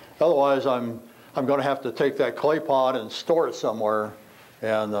 Otherwise, I'm going to have to take that clay pot and store it somewhere,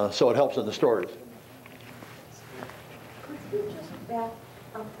 and so it helps in the storage. Could you just back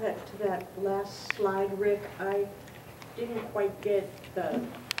up to that last slide, Rick? I didn't quite get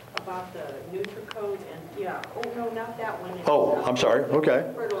about the NutriCoat and, yeah, oh no, not that one. Oh, I'm sorry,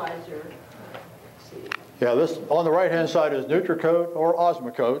 okay. Fertilizer. Let's see. Yeah, this on the right-hand side is NutriCoat or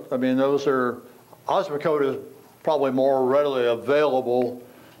Osmocote. I mean, Osmocote is probably more readily available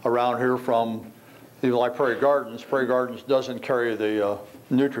around here from even like Prairie Gardens. Prairie Gardens doesn't carry the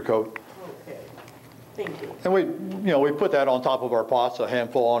NutriCoat. Okay, thank you. And we put that on top of our pots, a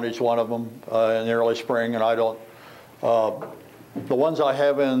handful on each one of them in the early spring. And I don't, the ones I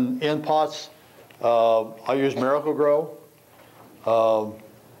have in pots, I use Miracle Grow.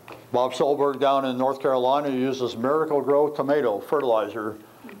 Bob Solberg down in North Carolina uses Miracle Grow tomato fertilizer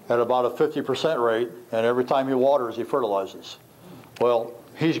at about a 50% rate, and every time he waters, he fertilizes. Well,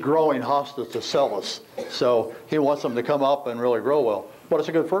 he's growing hostas to sell us, so he wants them to come up and really grow well. But it's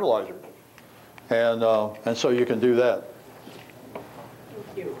a good fertilizer, and so you can do that.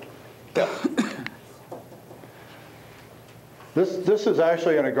 Thank you. Yeah. This is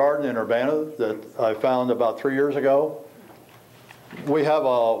actually in a garden in Urbana that I found about 3 years ago. We have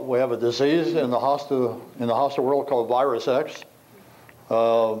a disease in the hosta world called Virus X.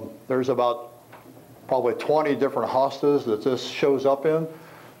 There's about probably 20 different hostas that this shows up in.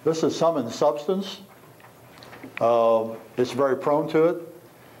 This is some in substance. It's very prone to it,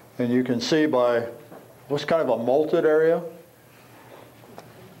 and you can see by what's kind of a molted area. A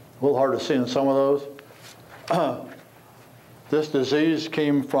little hard to see in some of those. This disease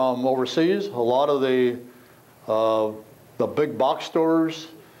came from overseas. A lot of the big box stores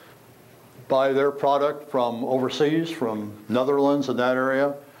buy their product from overseas, from Netherlands and that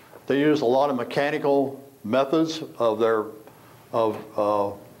area. They use a lot of mechanical methods of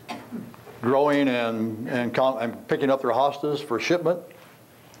growing and picking up their hostas for shipment.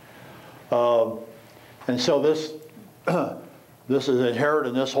 And so this is inherent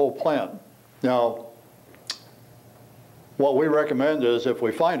in this whole plant. Now, what we recommend is if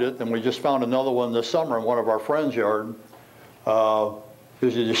we find it, and we just found another one this summer in one of our friends' yard,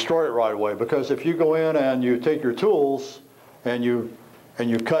 is you destroy it right away. Because if you go in and you take your tools and you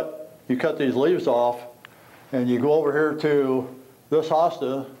cut these leaves off, and you go over here to this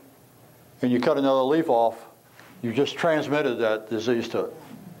hosta and you cut another leaf off, you just transmitted that disease to it.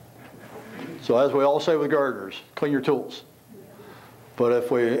 So as we all say with gardeners, clean your tools. But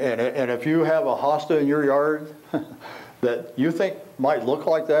if if you have a hosta in your yard that you think might look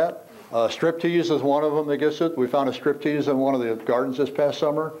like that, striptease is one of them that gets it. We found a striptease in one of the gardens this past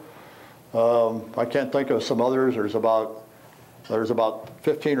summer. I can't think of some others. There's about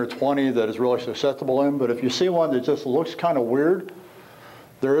 15 or 20 that is really susceptible in. But if you see one that just looks kind of weird,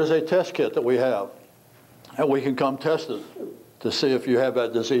 there is a test kit that we have, and we can come test it to see if you have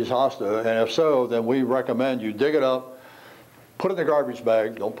that disease hosta. And if so, then we recommend you dig it up, put it in the garbage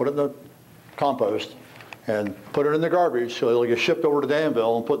bag, don't put it in the compost, and put it in the garbage so it'll get shipped over to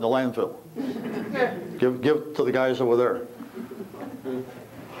Danville and put in the landfill. Give it to the guys over there.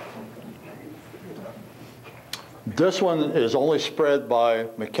 This one is only spread by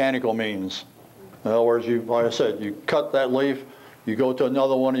mechanical means. In other words, like I said, you cut that leaf, you go to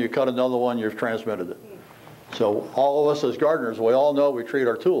another one, and you cut another one, you've transmitted it. So all of us as gardeners, we all know we treat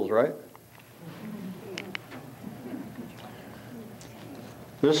our tools, right?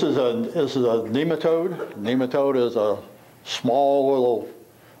 This is a nematode. Nematode is a small little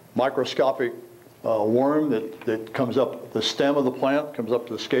microscopic worm that comes up the stem of the plant, comes up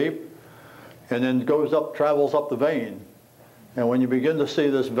the scape, and then goes up, travels up the vein. And when you begin to see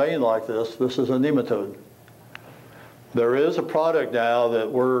this vein like this is a nematode. There is a product now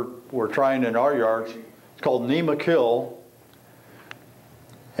that we're trying in our yards. It's called NemaKill,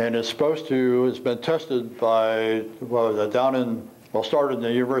 and it's been tested by, started in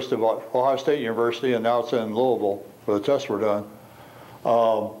the University of Ohio State University, and now it's in Louisville where the tests were done.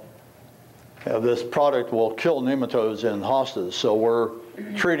 This product will kill nematodes in hostas, so we're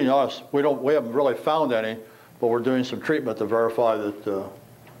treating us. We haven't really found any, but we're doing some treatment to verify that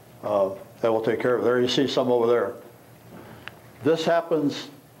that will take care of it. There you see some over there. This happens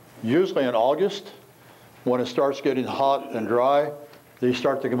usually in August when it starts getting hot and dry. These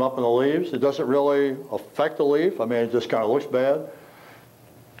start to come up in the leaves. It doesn't really affect the leaf. I mean, it just kind of looks bad.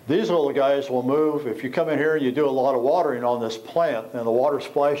 These little guys will move. If you come in here and you do a lot of watering on this plant and the water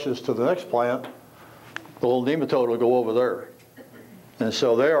splashes to the next plant, the little nematode will go over there. And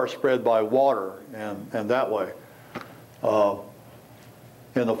so they are spread by water and that way.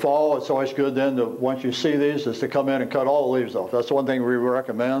 In the fall, it's always good then to, once you see these, is to come in and cut all the leaves off. That's one thing we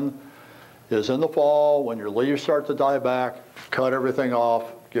recommend, is in the fall, when your leaves start to die back, cut everything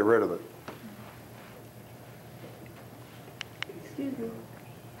off, get rid of it. Excuse me.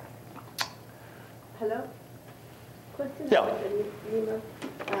 Hello? Question Yeah. about the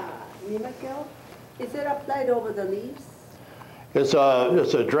NemaKill. Is it applied over the leaves? It's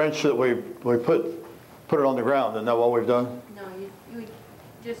a drench that we put it on the ground. Isn't that what we've done? No, you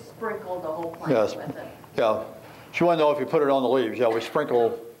just sprinkle the whole plant Yes. with it. Yeah. She wanted to know if you put it on the leaves. Yeah, we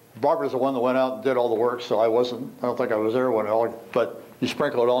sprinkle. Barbara's the one that went out and did all the work, so I don't think I was there when but you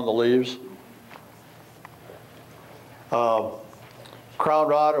sprinkle it on the leaves. Crown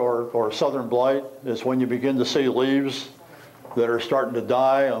rot or southern blight is when you begin to see leaves that are starting to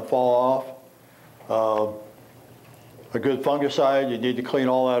die and fall off. A good fungicide, you need to clean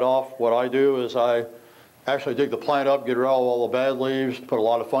all that off. What I do is I actually dig the plant up, get rid of all the bad leaves, put a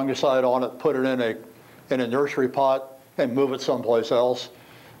lot of fungicide on it, put it in a nursery pot, and move it someplace else.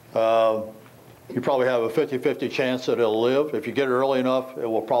 You probably have a 50-50 chance that it'll live. If you get it early enough, it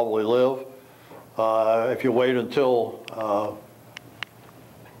will probably live. If you wait until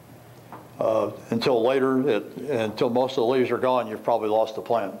later, until most of the leaves are gone, you've probably lost the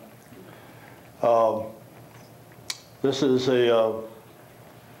plant. This is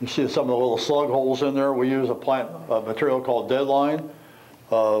you see some of the little slug holes in there. We use a material called Deadline,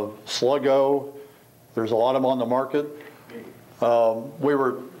 Sluggo. There's a lot of them on the market. We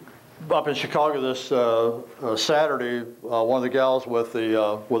were up in Chicago this Saturday. One of the gals with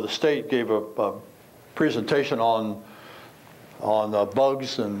the state gave a presentation on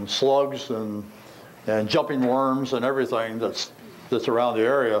bugs and slugs and jumping worms and everything that's around the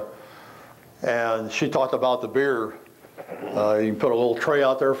area. And she talked about the beer. You can put a little tray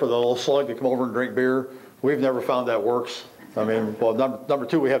out there for the little slug to come over and drink beer. We've never found that works. I mean, well, number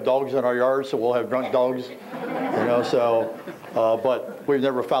two, we have dogs in our yard, so we'll have drunk dogs, you know. So, but we've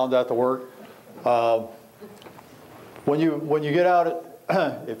never found that to work. When you get out at,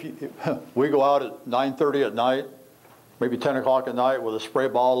 we go out at 9:30 at night, maybe 10 o'clock at night with a spray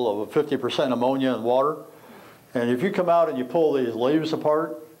bottle of 50% ammonia and water. And if you come out and you pull these leaves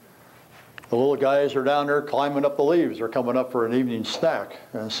apart, the little guys are down there climbing up the leaves. They're coming up for an evening snack.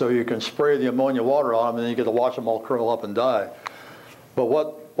 And so you can spray the ammonia water on them, and then you get to watch them all curl up and die. But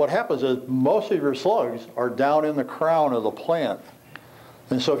what happens is most of your slugs are down in the crown of the plant.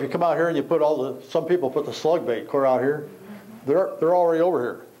 And so if you come out here and you put some people put the slug bait clear out here, they're already over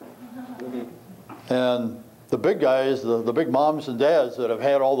here. And the big guys, the big moms and dads that have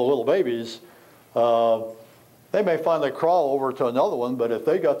had all the little babies, they may finally crawl over to another one, but if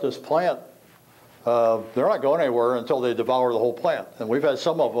they got this plant, they're not going anywhere until they devour the whole plant. And we've had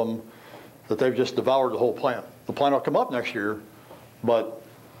some of them that they've just devoured the whole plant. The plant will come up next year, but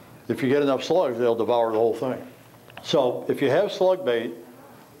if you get enough slugs, they'll devour the whole thing. So if you have slug bait,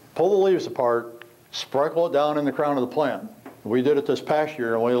 pull the leaves apart, sprinkle it down in the crown of the plant. We did it this past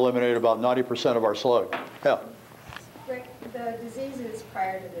year, and we eliminated about 90% of our slug. Yeah? Rick, the diseases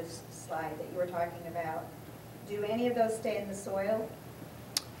prior to this slide that you were talking about, do any of those stay in the soil?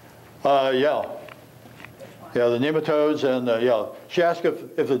 Yeah. Yeah, the nematodes and, yeah. She asked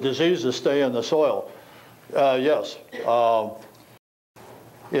if the diseases stay in the soil. Yes.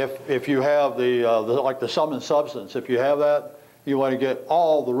 If you have like the sum and substance, if you have that, you want to get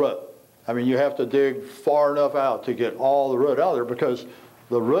all the root. I mean, you have to dig far enough out to get all the root out of there, because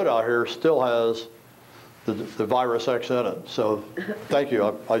the root out here still has the virus X in it. So thank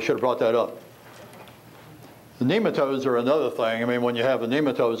you. I should have brought that up. The nematodes are another thing. I mean, when you have the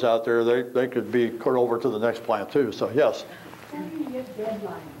nematodes out there, they could be cleared over to the next plant too. So yes. How do you get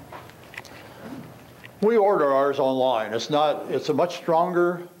deadline? We order ours online. It's a much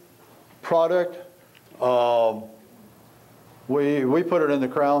stronger product. We put it in the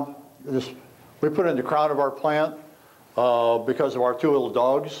crown. We put it in the crown of our plant because of our two little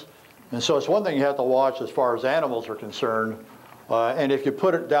dogs. And so it's one thing you have to watch as far as animals are concerned. And if you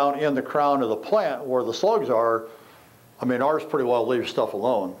put it down in the crown of the plant where the slugs are, I mean, ours pretty well leaves stuff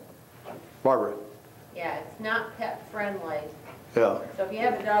alone. Barbara? Yeah, it's not pet friendly. Yeah. So if you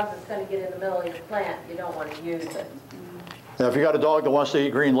have a dog that's going to get in the middle of your plant, you don't want to use it. Now, if you got a dog that wants to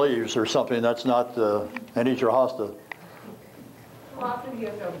eat green leaves or something, that's not, and eat your hosta. How often do you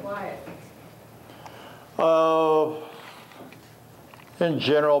have to apply it? In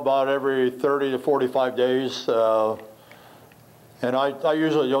general, about every 30 to 45 days. And I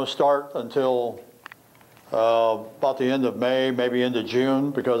usually don't start until about the end of May, maybe into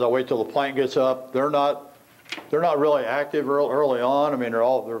June, because I wait till the plant gets up. They're not really active early on. I mean,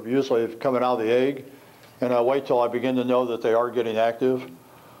 they're usually coming out of the egg. And I wait till I begin to know that they are getting active.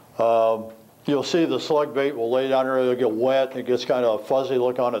 You'll see the slug bait will lay down there, it'll get wet, it gets kind of a fuzzy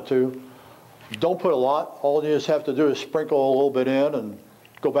look on it too. Don't put a lot. All you just have to do is sprinkle a little bit in and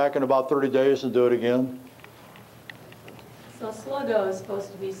go back in about 30 days and do it again. So Sluggo is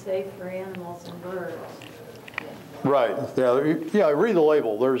supposed to be safe for animals and birds. Right. Yeah. Read the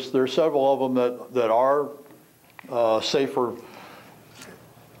label. There's several of them that are safer.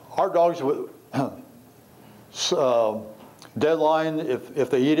 Our dogs with deadline, if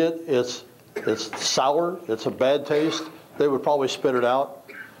they eat it, it's sour. It's a bad taste. They would probably spit it out.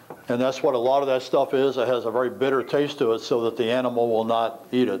 And that's what a lot of that stuff is. It has a very bitter taste to it, so that the animal will not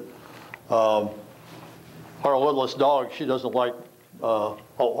eat it. Our littlest dog, she doesn't like a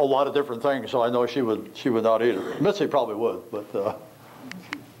lot of different things, so I know she would not eat it. Mitzi probably would, but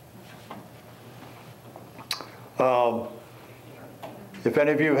if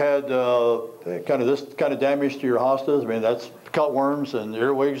any of you had this kind of damage to your hostas, I mean, that's cutworms and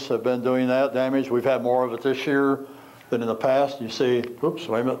earwigs have been doing that damage. We've had more of it this year than in the past. You see, oops,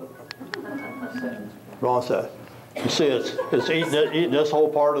 wait a minute. Wrong side. You see, it's eating this whole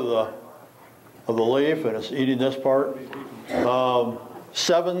part of the leaf, and it's eating this part.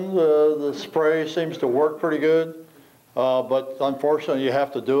 7, the spray seems to work pretty good, but unfortunately you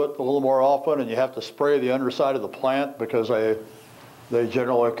have to do it a little more often, and you have to spray the underside of the plant because they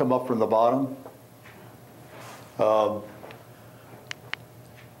generally come up from the bottom.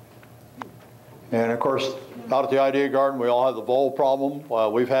 And of course, out at the Idea Garden, we all have the vole problem.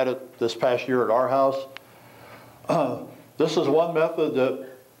 We've had it this past year at our house. This is one method that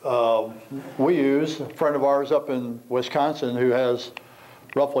we use. A friend of ours up in Wisconsin who has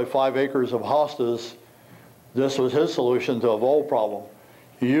roughly 5 acres of hostas, this was his solution to a vole problem.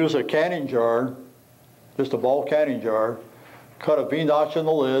 You use a canning jar, just a ball canning jar, cut a V-notch in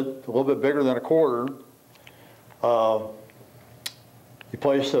the lid, a little bit bigger than a quarter. You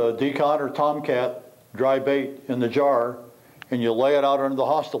place a decon or tomcat dry bait in the jar, and you lay it out under the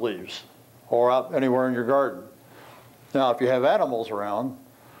hosta leaves or out anywhere in your garden. Now, if you have animals around,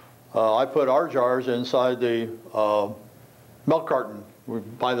 I put our jars inside the milk carton. We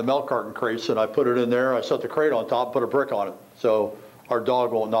buy the milk carton crates, and I put it in there. I set the crate on top, put a brick on it, so our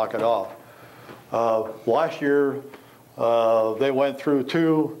dog won't knock it off. Last year, they went through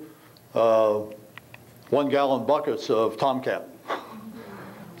 2 1-gallon buckets of tomcat.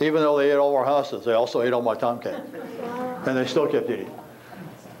 Even though they ate all our hostas, they also ate all my tomcat. And they still kept eating.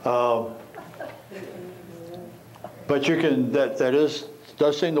 But you can, that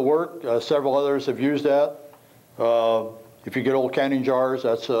does seem to work. Several others have used that. If you get old canning jars,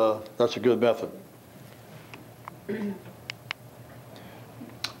 that's a good method.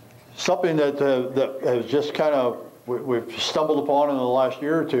 Something that has just kind of, we've stumbled upon in the last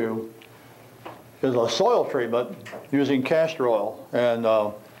year or two is a soil treatment using castor oil. And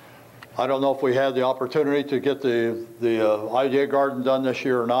I don't know if we had the opportunity to get the idea garden done this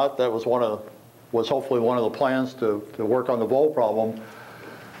year or not. That was hopefully one of the plans to work on the vole problem.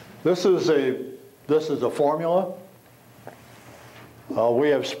 This is a formula. We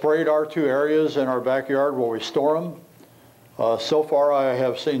have sprayed our 2 areas in our backyard where we store them. So far I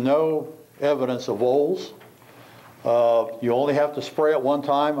have seen no evidence of voles. You only have to spray it one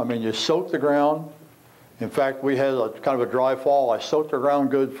time. I mean, you soak the ground. In fact, we had kind of a dry fall. I soaked the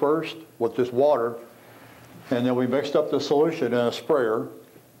ground good first with just water, and then we mixed up the solution in a sprayer.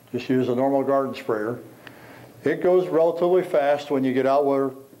 Just use a normal garden sprayer. It goes relatively fast when you get out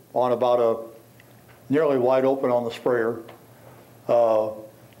on about nearly wide open on the sprayer.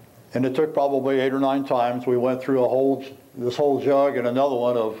 And it took probably 8 or 9 times. We went through this whole jug and another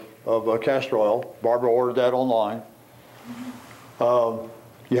one of castor oil. Barbara ordered that online.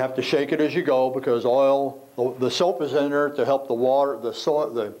 You have to shake it as you go because the soap is in there to help the water. The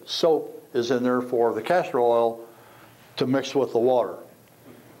soap is in there for the castor oil to mix with the water.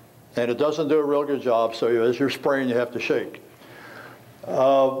 And it doesn't do a real good job, so as you're spraying, you have to shake.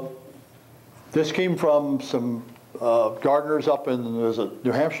 This came from some gardeners up in,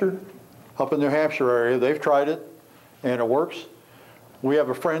 New Hampshire? Up in New Hampshire area. They've tried it, and it works. We have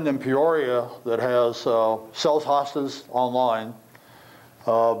a friend in Peoria that sells hostas online.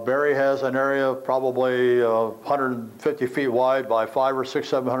 Barry has an area probably 150 feet wide by 500 or 600,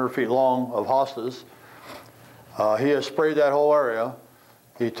 700 feet long of hostas. He has sprayed that whole area.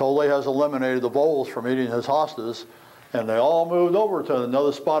 He totally has eliminated the voles from eating his hostas, and they all moved over to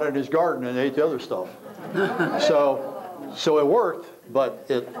another spot in his garden and ate the other stuff. So it worked, but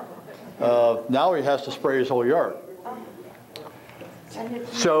now he has to spray his whole yard.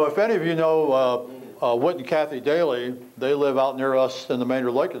 So if any of you know Whit and Kathy Daly, they live out near us in the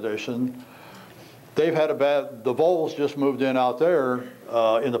Maynard Lake Edition. They've had the voles just moved in out there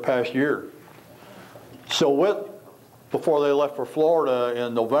in the past year. So Whit, before they left for Florida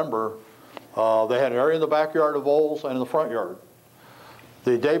in November, they had an area in the backyard of voles and in the front yard.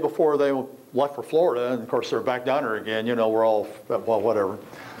 The day before they left for Florida, and of course they're back down there again, you know, we're all, well, whatever.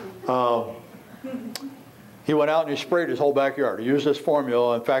 He went out and he sprayed his whole backyard. He used this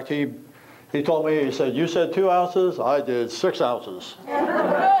formula. In fact, he told me, he said, "You said 2 ounces, I did 6 ounces. You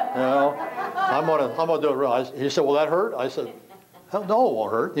know, I'm gonna do it real." He said, "Will that hurt?" I said, "Hell no, it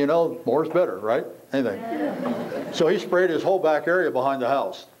won't hurt. You know, more is better, right? Anything." So he sprayed his whole back area behind the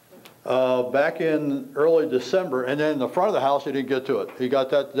house. Back in early December, and then in the front of the house, he didn't get to it. He got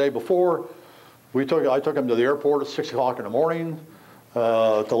that the day before. I took him to the airport at 6 o'clock in the morning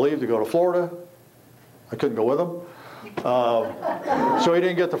to leave to go to Florida. I couldn't go with him. So he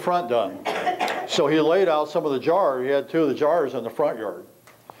didn't get the front done. So he laid out some of the jars. He had 2 of the jars in the front yard.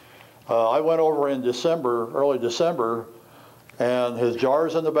 I went over in December, early December, and his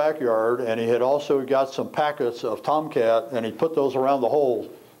jars in the backyard, and he had also got some packets of Tomcat, and he put those around the holes.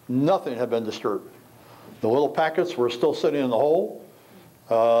 Nothing had been disturbed. The little packets were still sitting in the hole.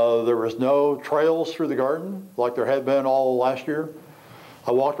 There was no trails through the garden like there had been all last year.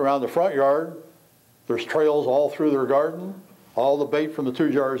 I walked around the front yard. There's trails all through their garden. All the bait from the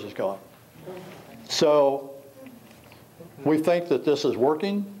 2 jars is gone. So we think that this is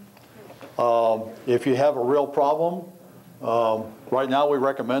working. If you have a real problem, right now we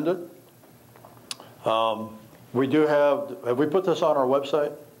recommend it. We do have we put this on our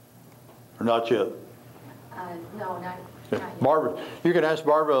website? Or not yet? No, not yet. Barbara, you can ask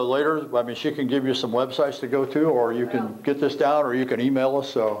Barbara later. I mean, she can give you some websites to go to, or you can get this down, or you can email us.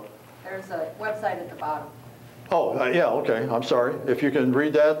 So There's a website at the bottom. oh, yeah, okay. I'm sorry. If you can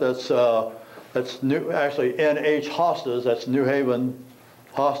read that, that's new. Actually, NH Hostas. That's New Haven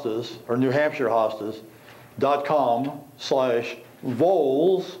Hostas or New Hampshire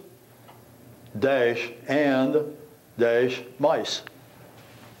Hostas.com/voles and mice.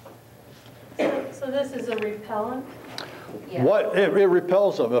 So this is a repellent? Yeah. What it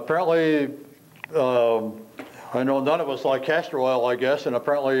repels them. Apparently, I know none of us like castor oil, I guess, and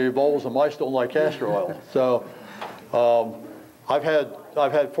apparently voles and mice don't like castor oil. So I've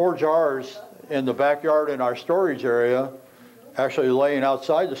had 4 jars in the backyard in our storage area, actually laying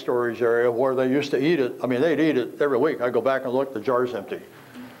outside the storage area where they used to eat it. I mean, they'd eat it every week. I go back and look, the jar's empty.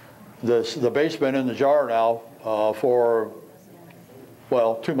 The bait's been in the jar now for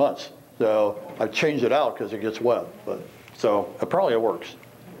well, 2 months. So I changed it out because it gets wet. But so apparently it works.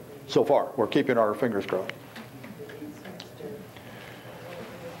 So far, we're keeping our fingers crossed.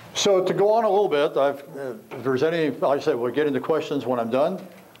 So to go on a little bit, if there's any, like I said, we'll get into questions when I'm done.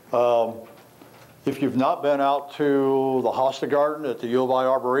 If you've not been out to the Hosta Garden at the U of I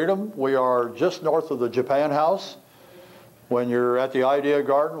Arboretum, we are just north of the Japan House. When you're at the Idea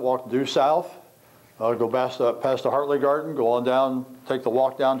Garden, walk due south, go past the Hartley Garden, go on down, take the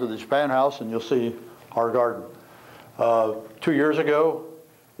walk down to the Japan House, and you'll see our garden. 2 years ago,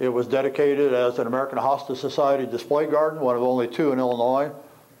 it was dedicated as an American Hosta Society display garden, one of only 2 in Illinois.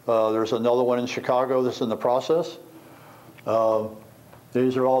 There's another one in Chicago that's in the process.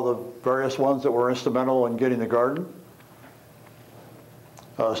 These are all the various ones that were instrumental in getting the garden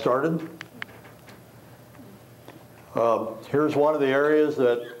started. Here's one of the areas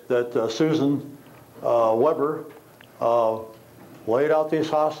that Susan Weber laid out these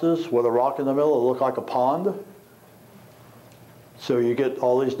hostas with a rock in the middle that looked like a pond. So you get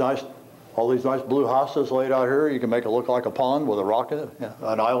all these nice blue hostas laid out here. You can make it look like a pond with a rock in it,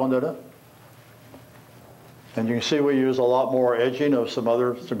 an island in it. And you can see we use a lot more edging of some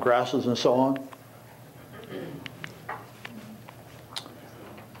grasses and so on.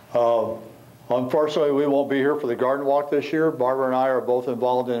 Unfortunately, we won't be here for the garden walk this year. Barbara and I are both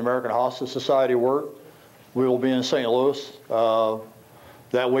involved in American Hosta Society work. We will be in St. Louis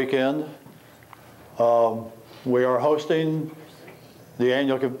that weekend. We are hosting the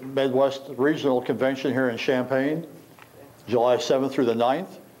annual Midwest Regional Convention here in Champaign, July 7th through the 9th.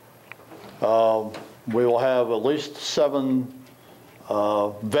 We will have at least 7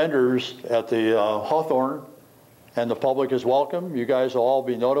 vendors at the Hawthorne, and the public is welcome. You guys will all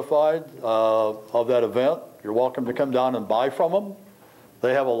be notified of that event. You're welcome to come down and buy from them.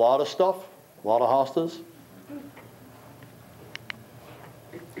 They have a lot of stuff, a lot of hostas.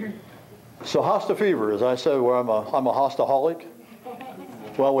 So hosta fever, as I said, I'm a hostaholic.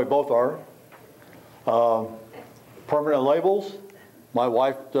 Well, we both are. Permanent labels. My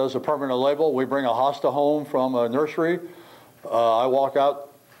wife does a permanent label. We bring a hosta home from a nursery. I walk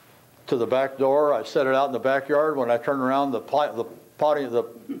out to the back door. I set it out in the backyard. When I turn around, the plant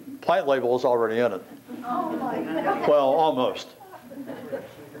label is already in it. Oh my God. Well, almost.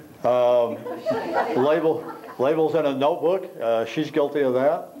 Labels in a notebook. She's guilty of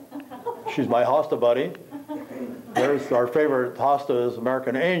that. She's my hosta buddy. There's our favorite hosta is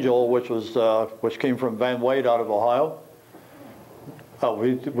American Angel, which came from Van Wade out of Ohio.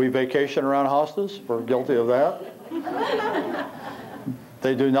 We vacation around hostas. We're guilty of that.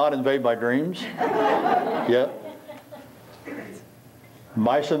 They do not invade my dreams yet.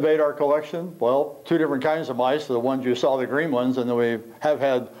 Mice invade our collection. Well, 2 different kinds of mice. The ones you saw, the green ones, and then we have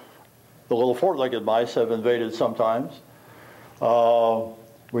had the little 4-legged mice have invaded sometimes.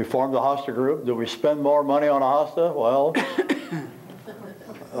 We formed the hosta group. Do we spend more money on a hosta? Well,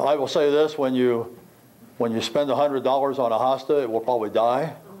 I will say this: when you spend $100 on a hosta, it will probably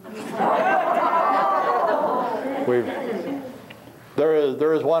die.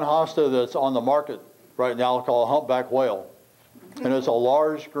 There is one hosta that's on the market right now called Humpback Whale, and it's a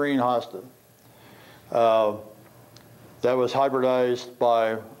large green hosta that was hybridized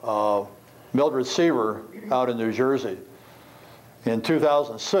by Mildred Seaver out in New Jersey. In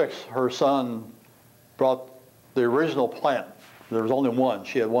 2006, her son brought the original plant. There was only one.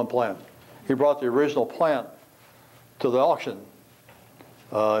 She had one plant. He brought the original plant to the auction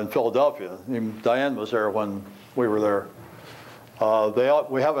in Philadelphia. Diane was there when we were there.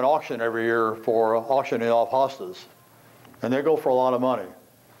 We have an auction every year for auctioning off hostas, and they go for a lot of money.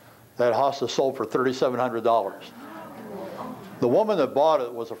 That hosta sold for $3,700. The woman that bought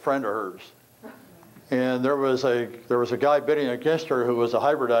it was a friend of hers. And there was a guy bidding against her who was a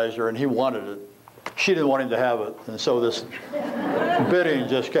hybridizer, and he wanted it. She didn't want him to have it, and so this bidding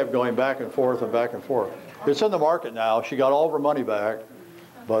just kept going back and forth and back and forth. It's in the market now. She got all of her money back,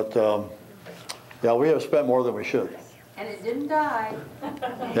 but yeah, we have spent more than we should. And it didn't die.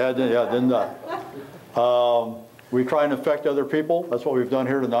 Yeah, it didn't die. We try and infect other people. That's what we've done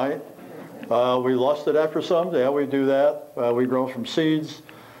here tonight. We lusted after some. Yeah, we do that. We grow from seeds.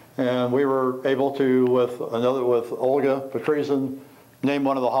 And we were able to, with Olga Patrician, name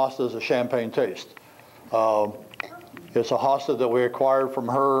one of the hostas a Champagne Taste. It's a hosta that we acquired from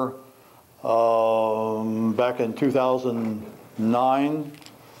her back in 2009.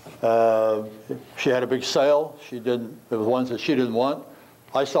 She had a big sale. It was ones that she didn't want.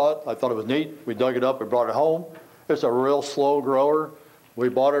 I saw it. I thought it was neat. We dug it up and brought it home. It's a real slow grower. We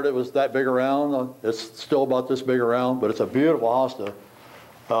bought it. It was that big around. It's still about this big around, but it's a beautiful hosta.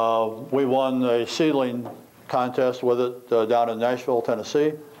 We won a seedling contest with it down in Nashville,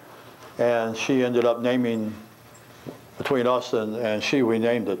 Tennessee. And she ended up naming, between us and she, we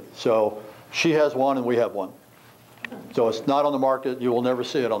named it. So she has one and we have one. So it's not on the market. You will never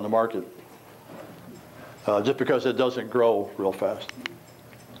see it on the market. Just because it doesn't grow real fast.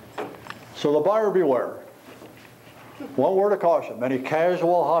 So the buyer beware. One word of caution. Many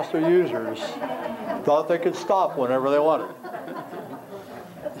casual hosta users thought they could stop whenever they wanted.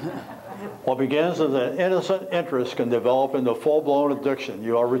 What begins as an innocent interest can develop into full-blown addiction.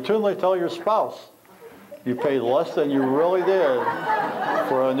 You will routinely tell your spouse you paid less than you really did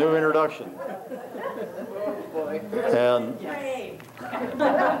for a new introduction. And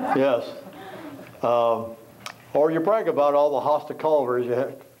yes. Or you brag about all the hosta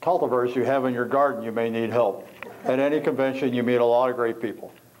cultivars you have in your garden. You may need help. At any convention, you meet a lot of great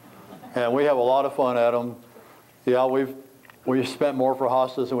people. And we have a lot of fun at them. Yeah, we've spent more for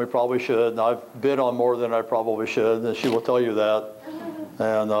hostas than we probably should, and I've bid on more than I probably should, and she will tell you that.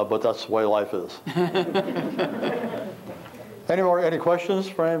 And but that's the way life is. Any questions,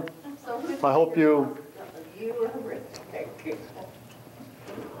 Fran? I hope you. We're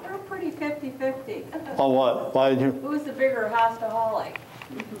pretty 50-50. On what? Why did you? Who's the bigger hostaholic?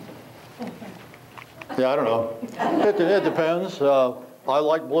 Yeah, I don't know. It depends. I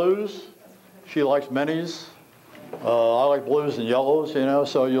like blues. She likes minis. I like blues and yellows, you know,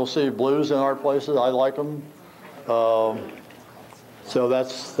 so you'll see blues in our places. I like them. So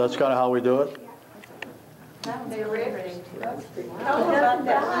that's kind of how we do it. Tell me about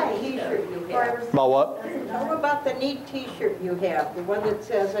that neat T-shirt you have. About what? Tell me about the neat T-shirt you have, the one that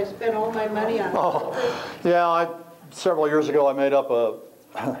says, "I spent all my money on." Oh, yeah. Several years ago, I made up a.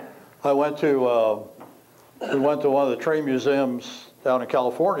 We went to one of the train museums down in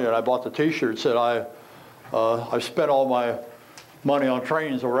California, and I bought the T-shirt. Said I spent all my money on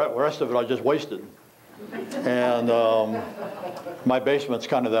trains. The rest of it I just wasted. And my basement's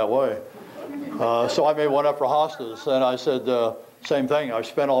kind of that way. So I made one up for hostas, and I said same thing. I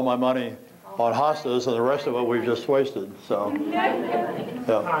spent all my money on hostas, and the rest of it we've just wasted. So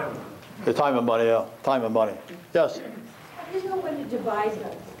yeah, the time and money. Yeah, time and money. Yes. How do you know when to divide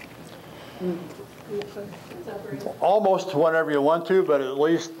them? Almost whenever you want to, but at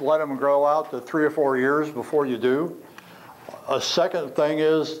least let them grow out to 3 or 4 years before you do. A second thing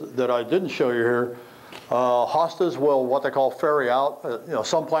is that I didn't show you here. Hostas will what they call fairy out. You know,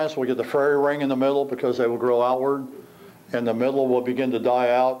 some plants will get the fairy ring in the middle because they will grow outward, and the middle will begin to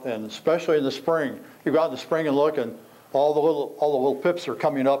die out. And especially in the spring, you go out in the spring and look, and all the little pips are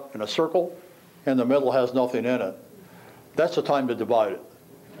coming up in a circle, and the middle has nothing in it. That's the time to divide it.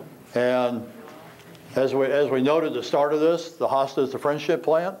 And as we noted at the start of this, the hosta is the friendship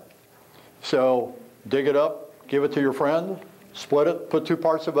plant. So dig it up, give it to your friend, split it, put 2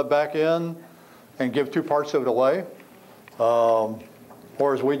 parts of it back in, and give 2 parts of it away. Or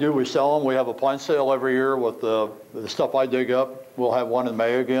as we do, we sell them. We have a plant sale every year with the stuff I dig up. We'll have one in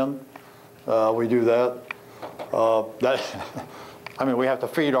May again. We do that. I mean, we have to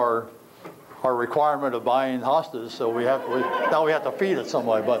feed our requirement of buying hostas, so now we have to feed it some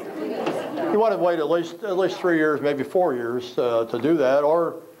way. But you want to wait at least 3 years, maybe 4 years to do that.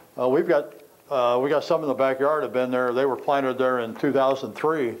 Or we got some in the backyard have been there. They were planted there in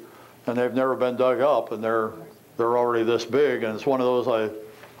 2003, and they've never been dug up, and they're already this big. And it's one of those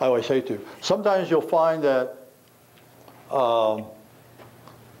I always hate to. Sometimes you'll find that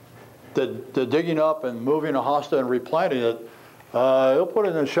the digging up and moving a hosta and replanting it, it'll put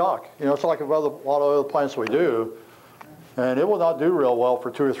it in shock. You know, it's like a lot of other plants we do, and it will not do real well for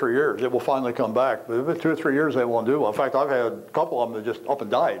 2 or 3 years. It will finally come back, but if it's 2 or 3 years, they won't do well. In fact, I've had a couple of them that just up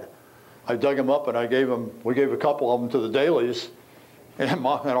and died. I dug them up, and we gave a couple of them to the dailies, and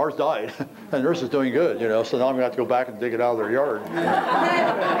ours died, and theirs is doing good. You know, so now I'm gonna have to go back and dig it out of their yard.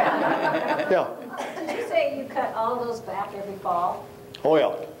 Yeah. Did you say you cut all those back every fall? Oh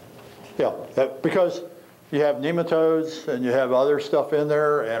yeah, yeah. Because you have nematodes and you have other stuff in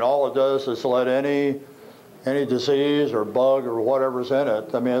there, and all it does is let any disease or bug or whatever's in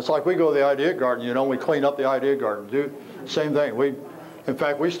it. I mean, it's like we go to the idea garden, you know, we clean up the idea garden. Do same thing. In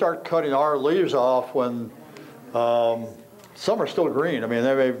fact, we start cutting our leaves off when some are still green. I mean,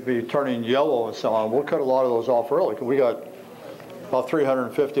 they may be turning yellow and so on. We'll cut a lot of those off early. We got about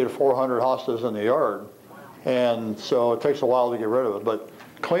 350 to 400 hostas in the yard, and so it takes a while to get rid of it. But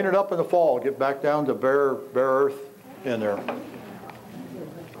clean it up in the fall, get back down to bare earth in there.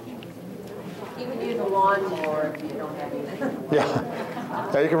 You can use a lawnmower if you don't have anything.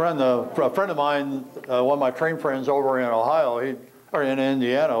 Yeah, you can run a friend of mine, one of my train friends over in Ohio, or in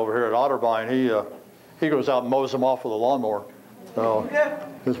Indiana over here at Otterbein, he goes out and mows them off with a lawnmower. So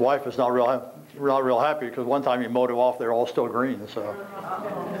His wife is not real happy because one time he mowed them off, they're all still green. So.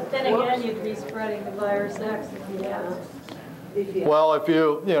 Then again, you'd be spreading the virus X if you had. Well, if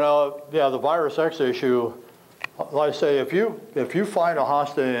the virus X issue, like I say, if you find a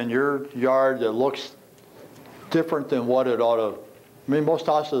hosta in your yard that looks different than what it ought to, I mean, most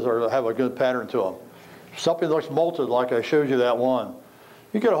hostas have a good pattern to them. If something looks molted like I showed you that one,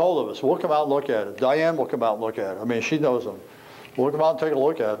 you get a hold of us. We'll come out and look at it. Diane will come out and look at it. I mean, she knows them. We'll come out and take a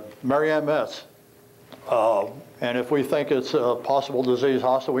look at it. Marianne Metz. And if we think it's a possible disease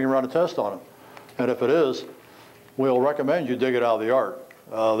hosta, we can run a test on it. And if it is, we'll recommend you dig it out of the yard.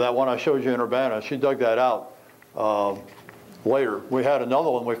 That one I showed you in Urbana, she dug that out later. We had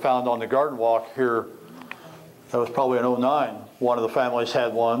another one we found on the garden walk here. That was probably in '09. One of the families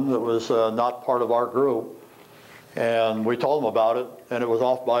had one that was not part of our group. And we told them about it, and it was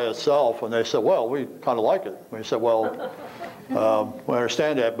off by itself. And they said, well, we kind of like it. We said, well, we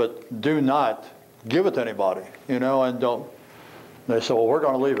understand that, but do not give it to anybody, and don't. They said, well, we're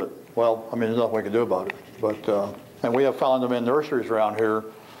going to leave it. Well, I mean, there's nothing we can do about it. But and we have found them in nurseries around here.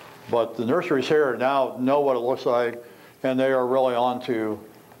 But the nurseries here now know what it looks like, and they are really on to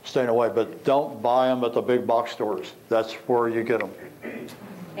staying away. But don't buy them at the big box stores. That's where you get them.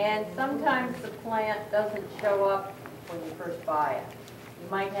 And sometimes the plant doesn't show up when you first buy it. You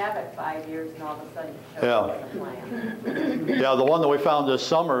might have it 5 years and all of a sudden it shows up in the plant. Yeah, the one that we found this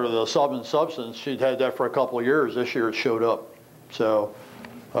summer, the substance, she'd had that for a couple of years. This year it showed up. So,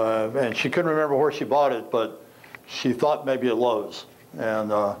 and she couldn't remember where she bought it, but she thought maybe at Lowe's.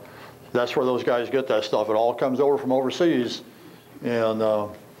 And that's where those guys get that stuff. It all comes over from overseas. And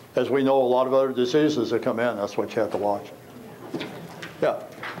as we know, a lot of other diseases that come in, that's what you have to watch. Yeah.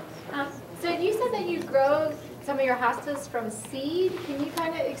 So you said that you grow some of your hostas from seed. Can you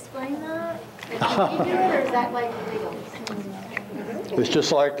kind of explain that? Can you do it, or is that like illegal? It's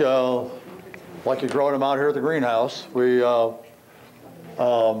just like you're growing them out here at the greenhouse. We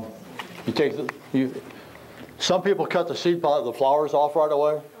some people cut the seed pod, the flowers off right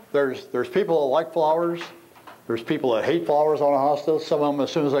away. There's people that like flowers. There's people that hate flowers on a hosta. Some of them,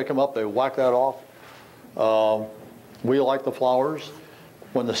 as soon as they come up, they whack that off. We like the flowers.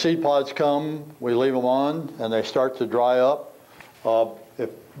 When the seed pods come, we leave them on, and they start to dry up. If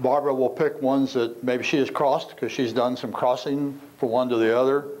Barbara will pick ones that maybe she has crossed, because she's done some crossing from one to the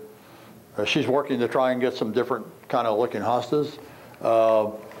other. She's working to try and get some different kind of looking hostas.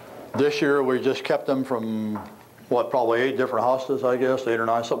 This year, we just kept them from, probably 8 different hostas, I guess, 8 or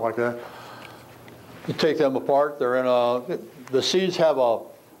 9, something like that. You take them apart. They're in the seeds have like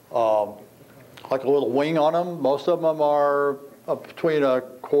a little wing on them. Most of them are between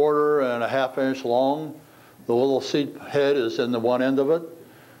 1/4 and 1/2 inch long. The little seed head is in the one end of it.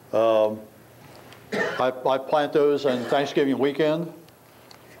 I plant those on Thanksgiving weekend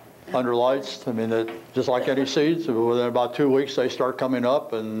under lights. I mean, just like any seeds, within about 2 weeks they start coming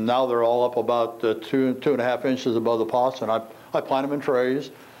up, and now they're all up about 2.5 inches above the pots, and I plant them in trays.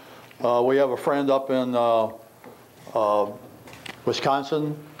 We have a friend up in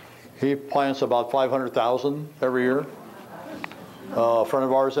Wisconsin. He plants about 500,000 every year. A friend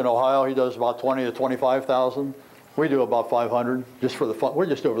of ours in Ohio, he does about 20 to 25,000. We do about 500 just for the fun. We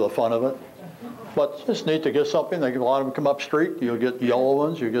just do it for the fun of it. But it's neat to get something. A lot of them come up streaked. You'll get yellow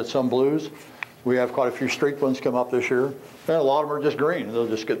ones. You get some blues. We have quite a few streaked ones come up this year. And a lot of them are just green. They'll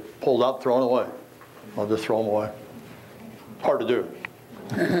just get pulled out, thrown away. I'll just throw them away. Hard to do.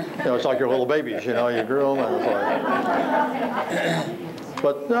 It's like your little babies. You grew them, and it's like.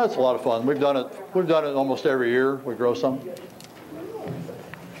 But that's a lot of fun. We've done it almost every year. We grow some.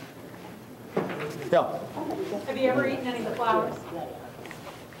 Yeah. Have you ever eaten any of the flowers?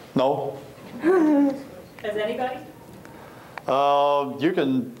 No. Has anybody?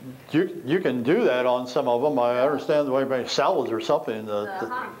 You can do that on some of them. I understand the way you make salads or something.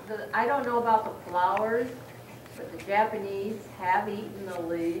 I don't know about the flowers, but the Japanese have eaten the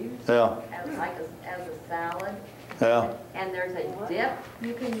leaves. Yeah. As a salad. Yeah. And there's a dip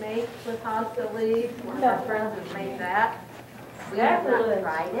you can make with hosta leaves. One of our friends has made that. We have not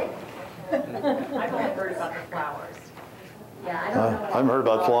tried it. I've only heard about the flowers. Yeah, I don't know. I haven't heard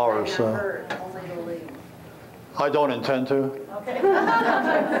about flowers. I've heard only the leaves. I don't intend to. Okay.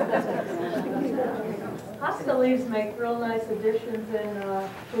 Hosta leaves make real nice additions in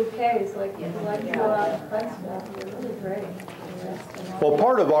bouquets, like you go out and plant stuff. They're really great. Well,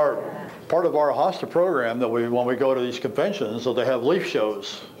 part of our hosta program that when we go to these conventions, so they have leaf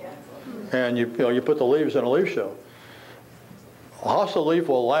shows, and you put the leaves in a leaf show. A hosta leaf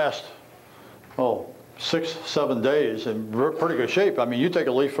will last 6-7 days in pretty good shape. I mean, you take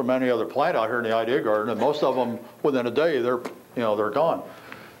a leaf from any other plant out here in the idea garden, and most of them within a day they're gone.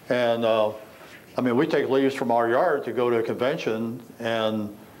 And I mean, we take leaves from our yard to go to a convention,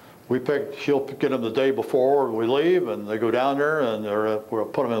 and she'll get them the day before we leave, and they go down there, and we'll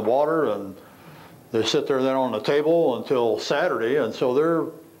put them in water, and they sit there then on the table until Saturday, and so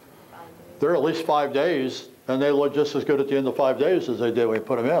they're at least 5 days, and they look just as good at the end of 5 days as they did when we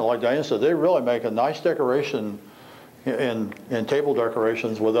put them in. Like Diane said, they really make a nice decoration in table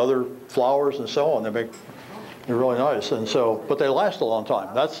decorations with other flowers and so on. They're really nice, and so, but they last a long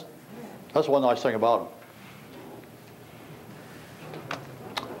time. That's one nice thing about them.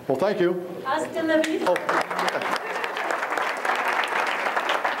 Well, thank you. Hasta la vista. Oh.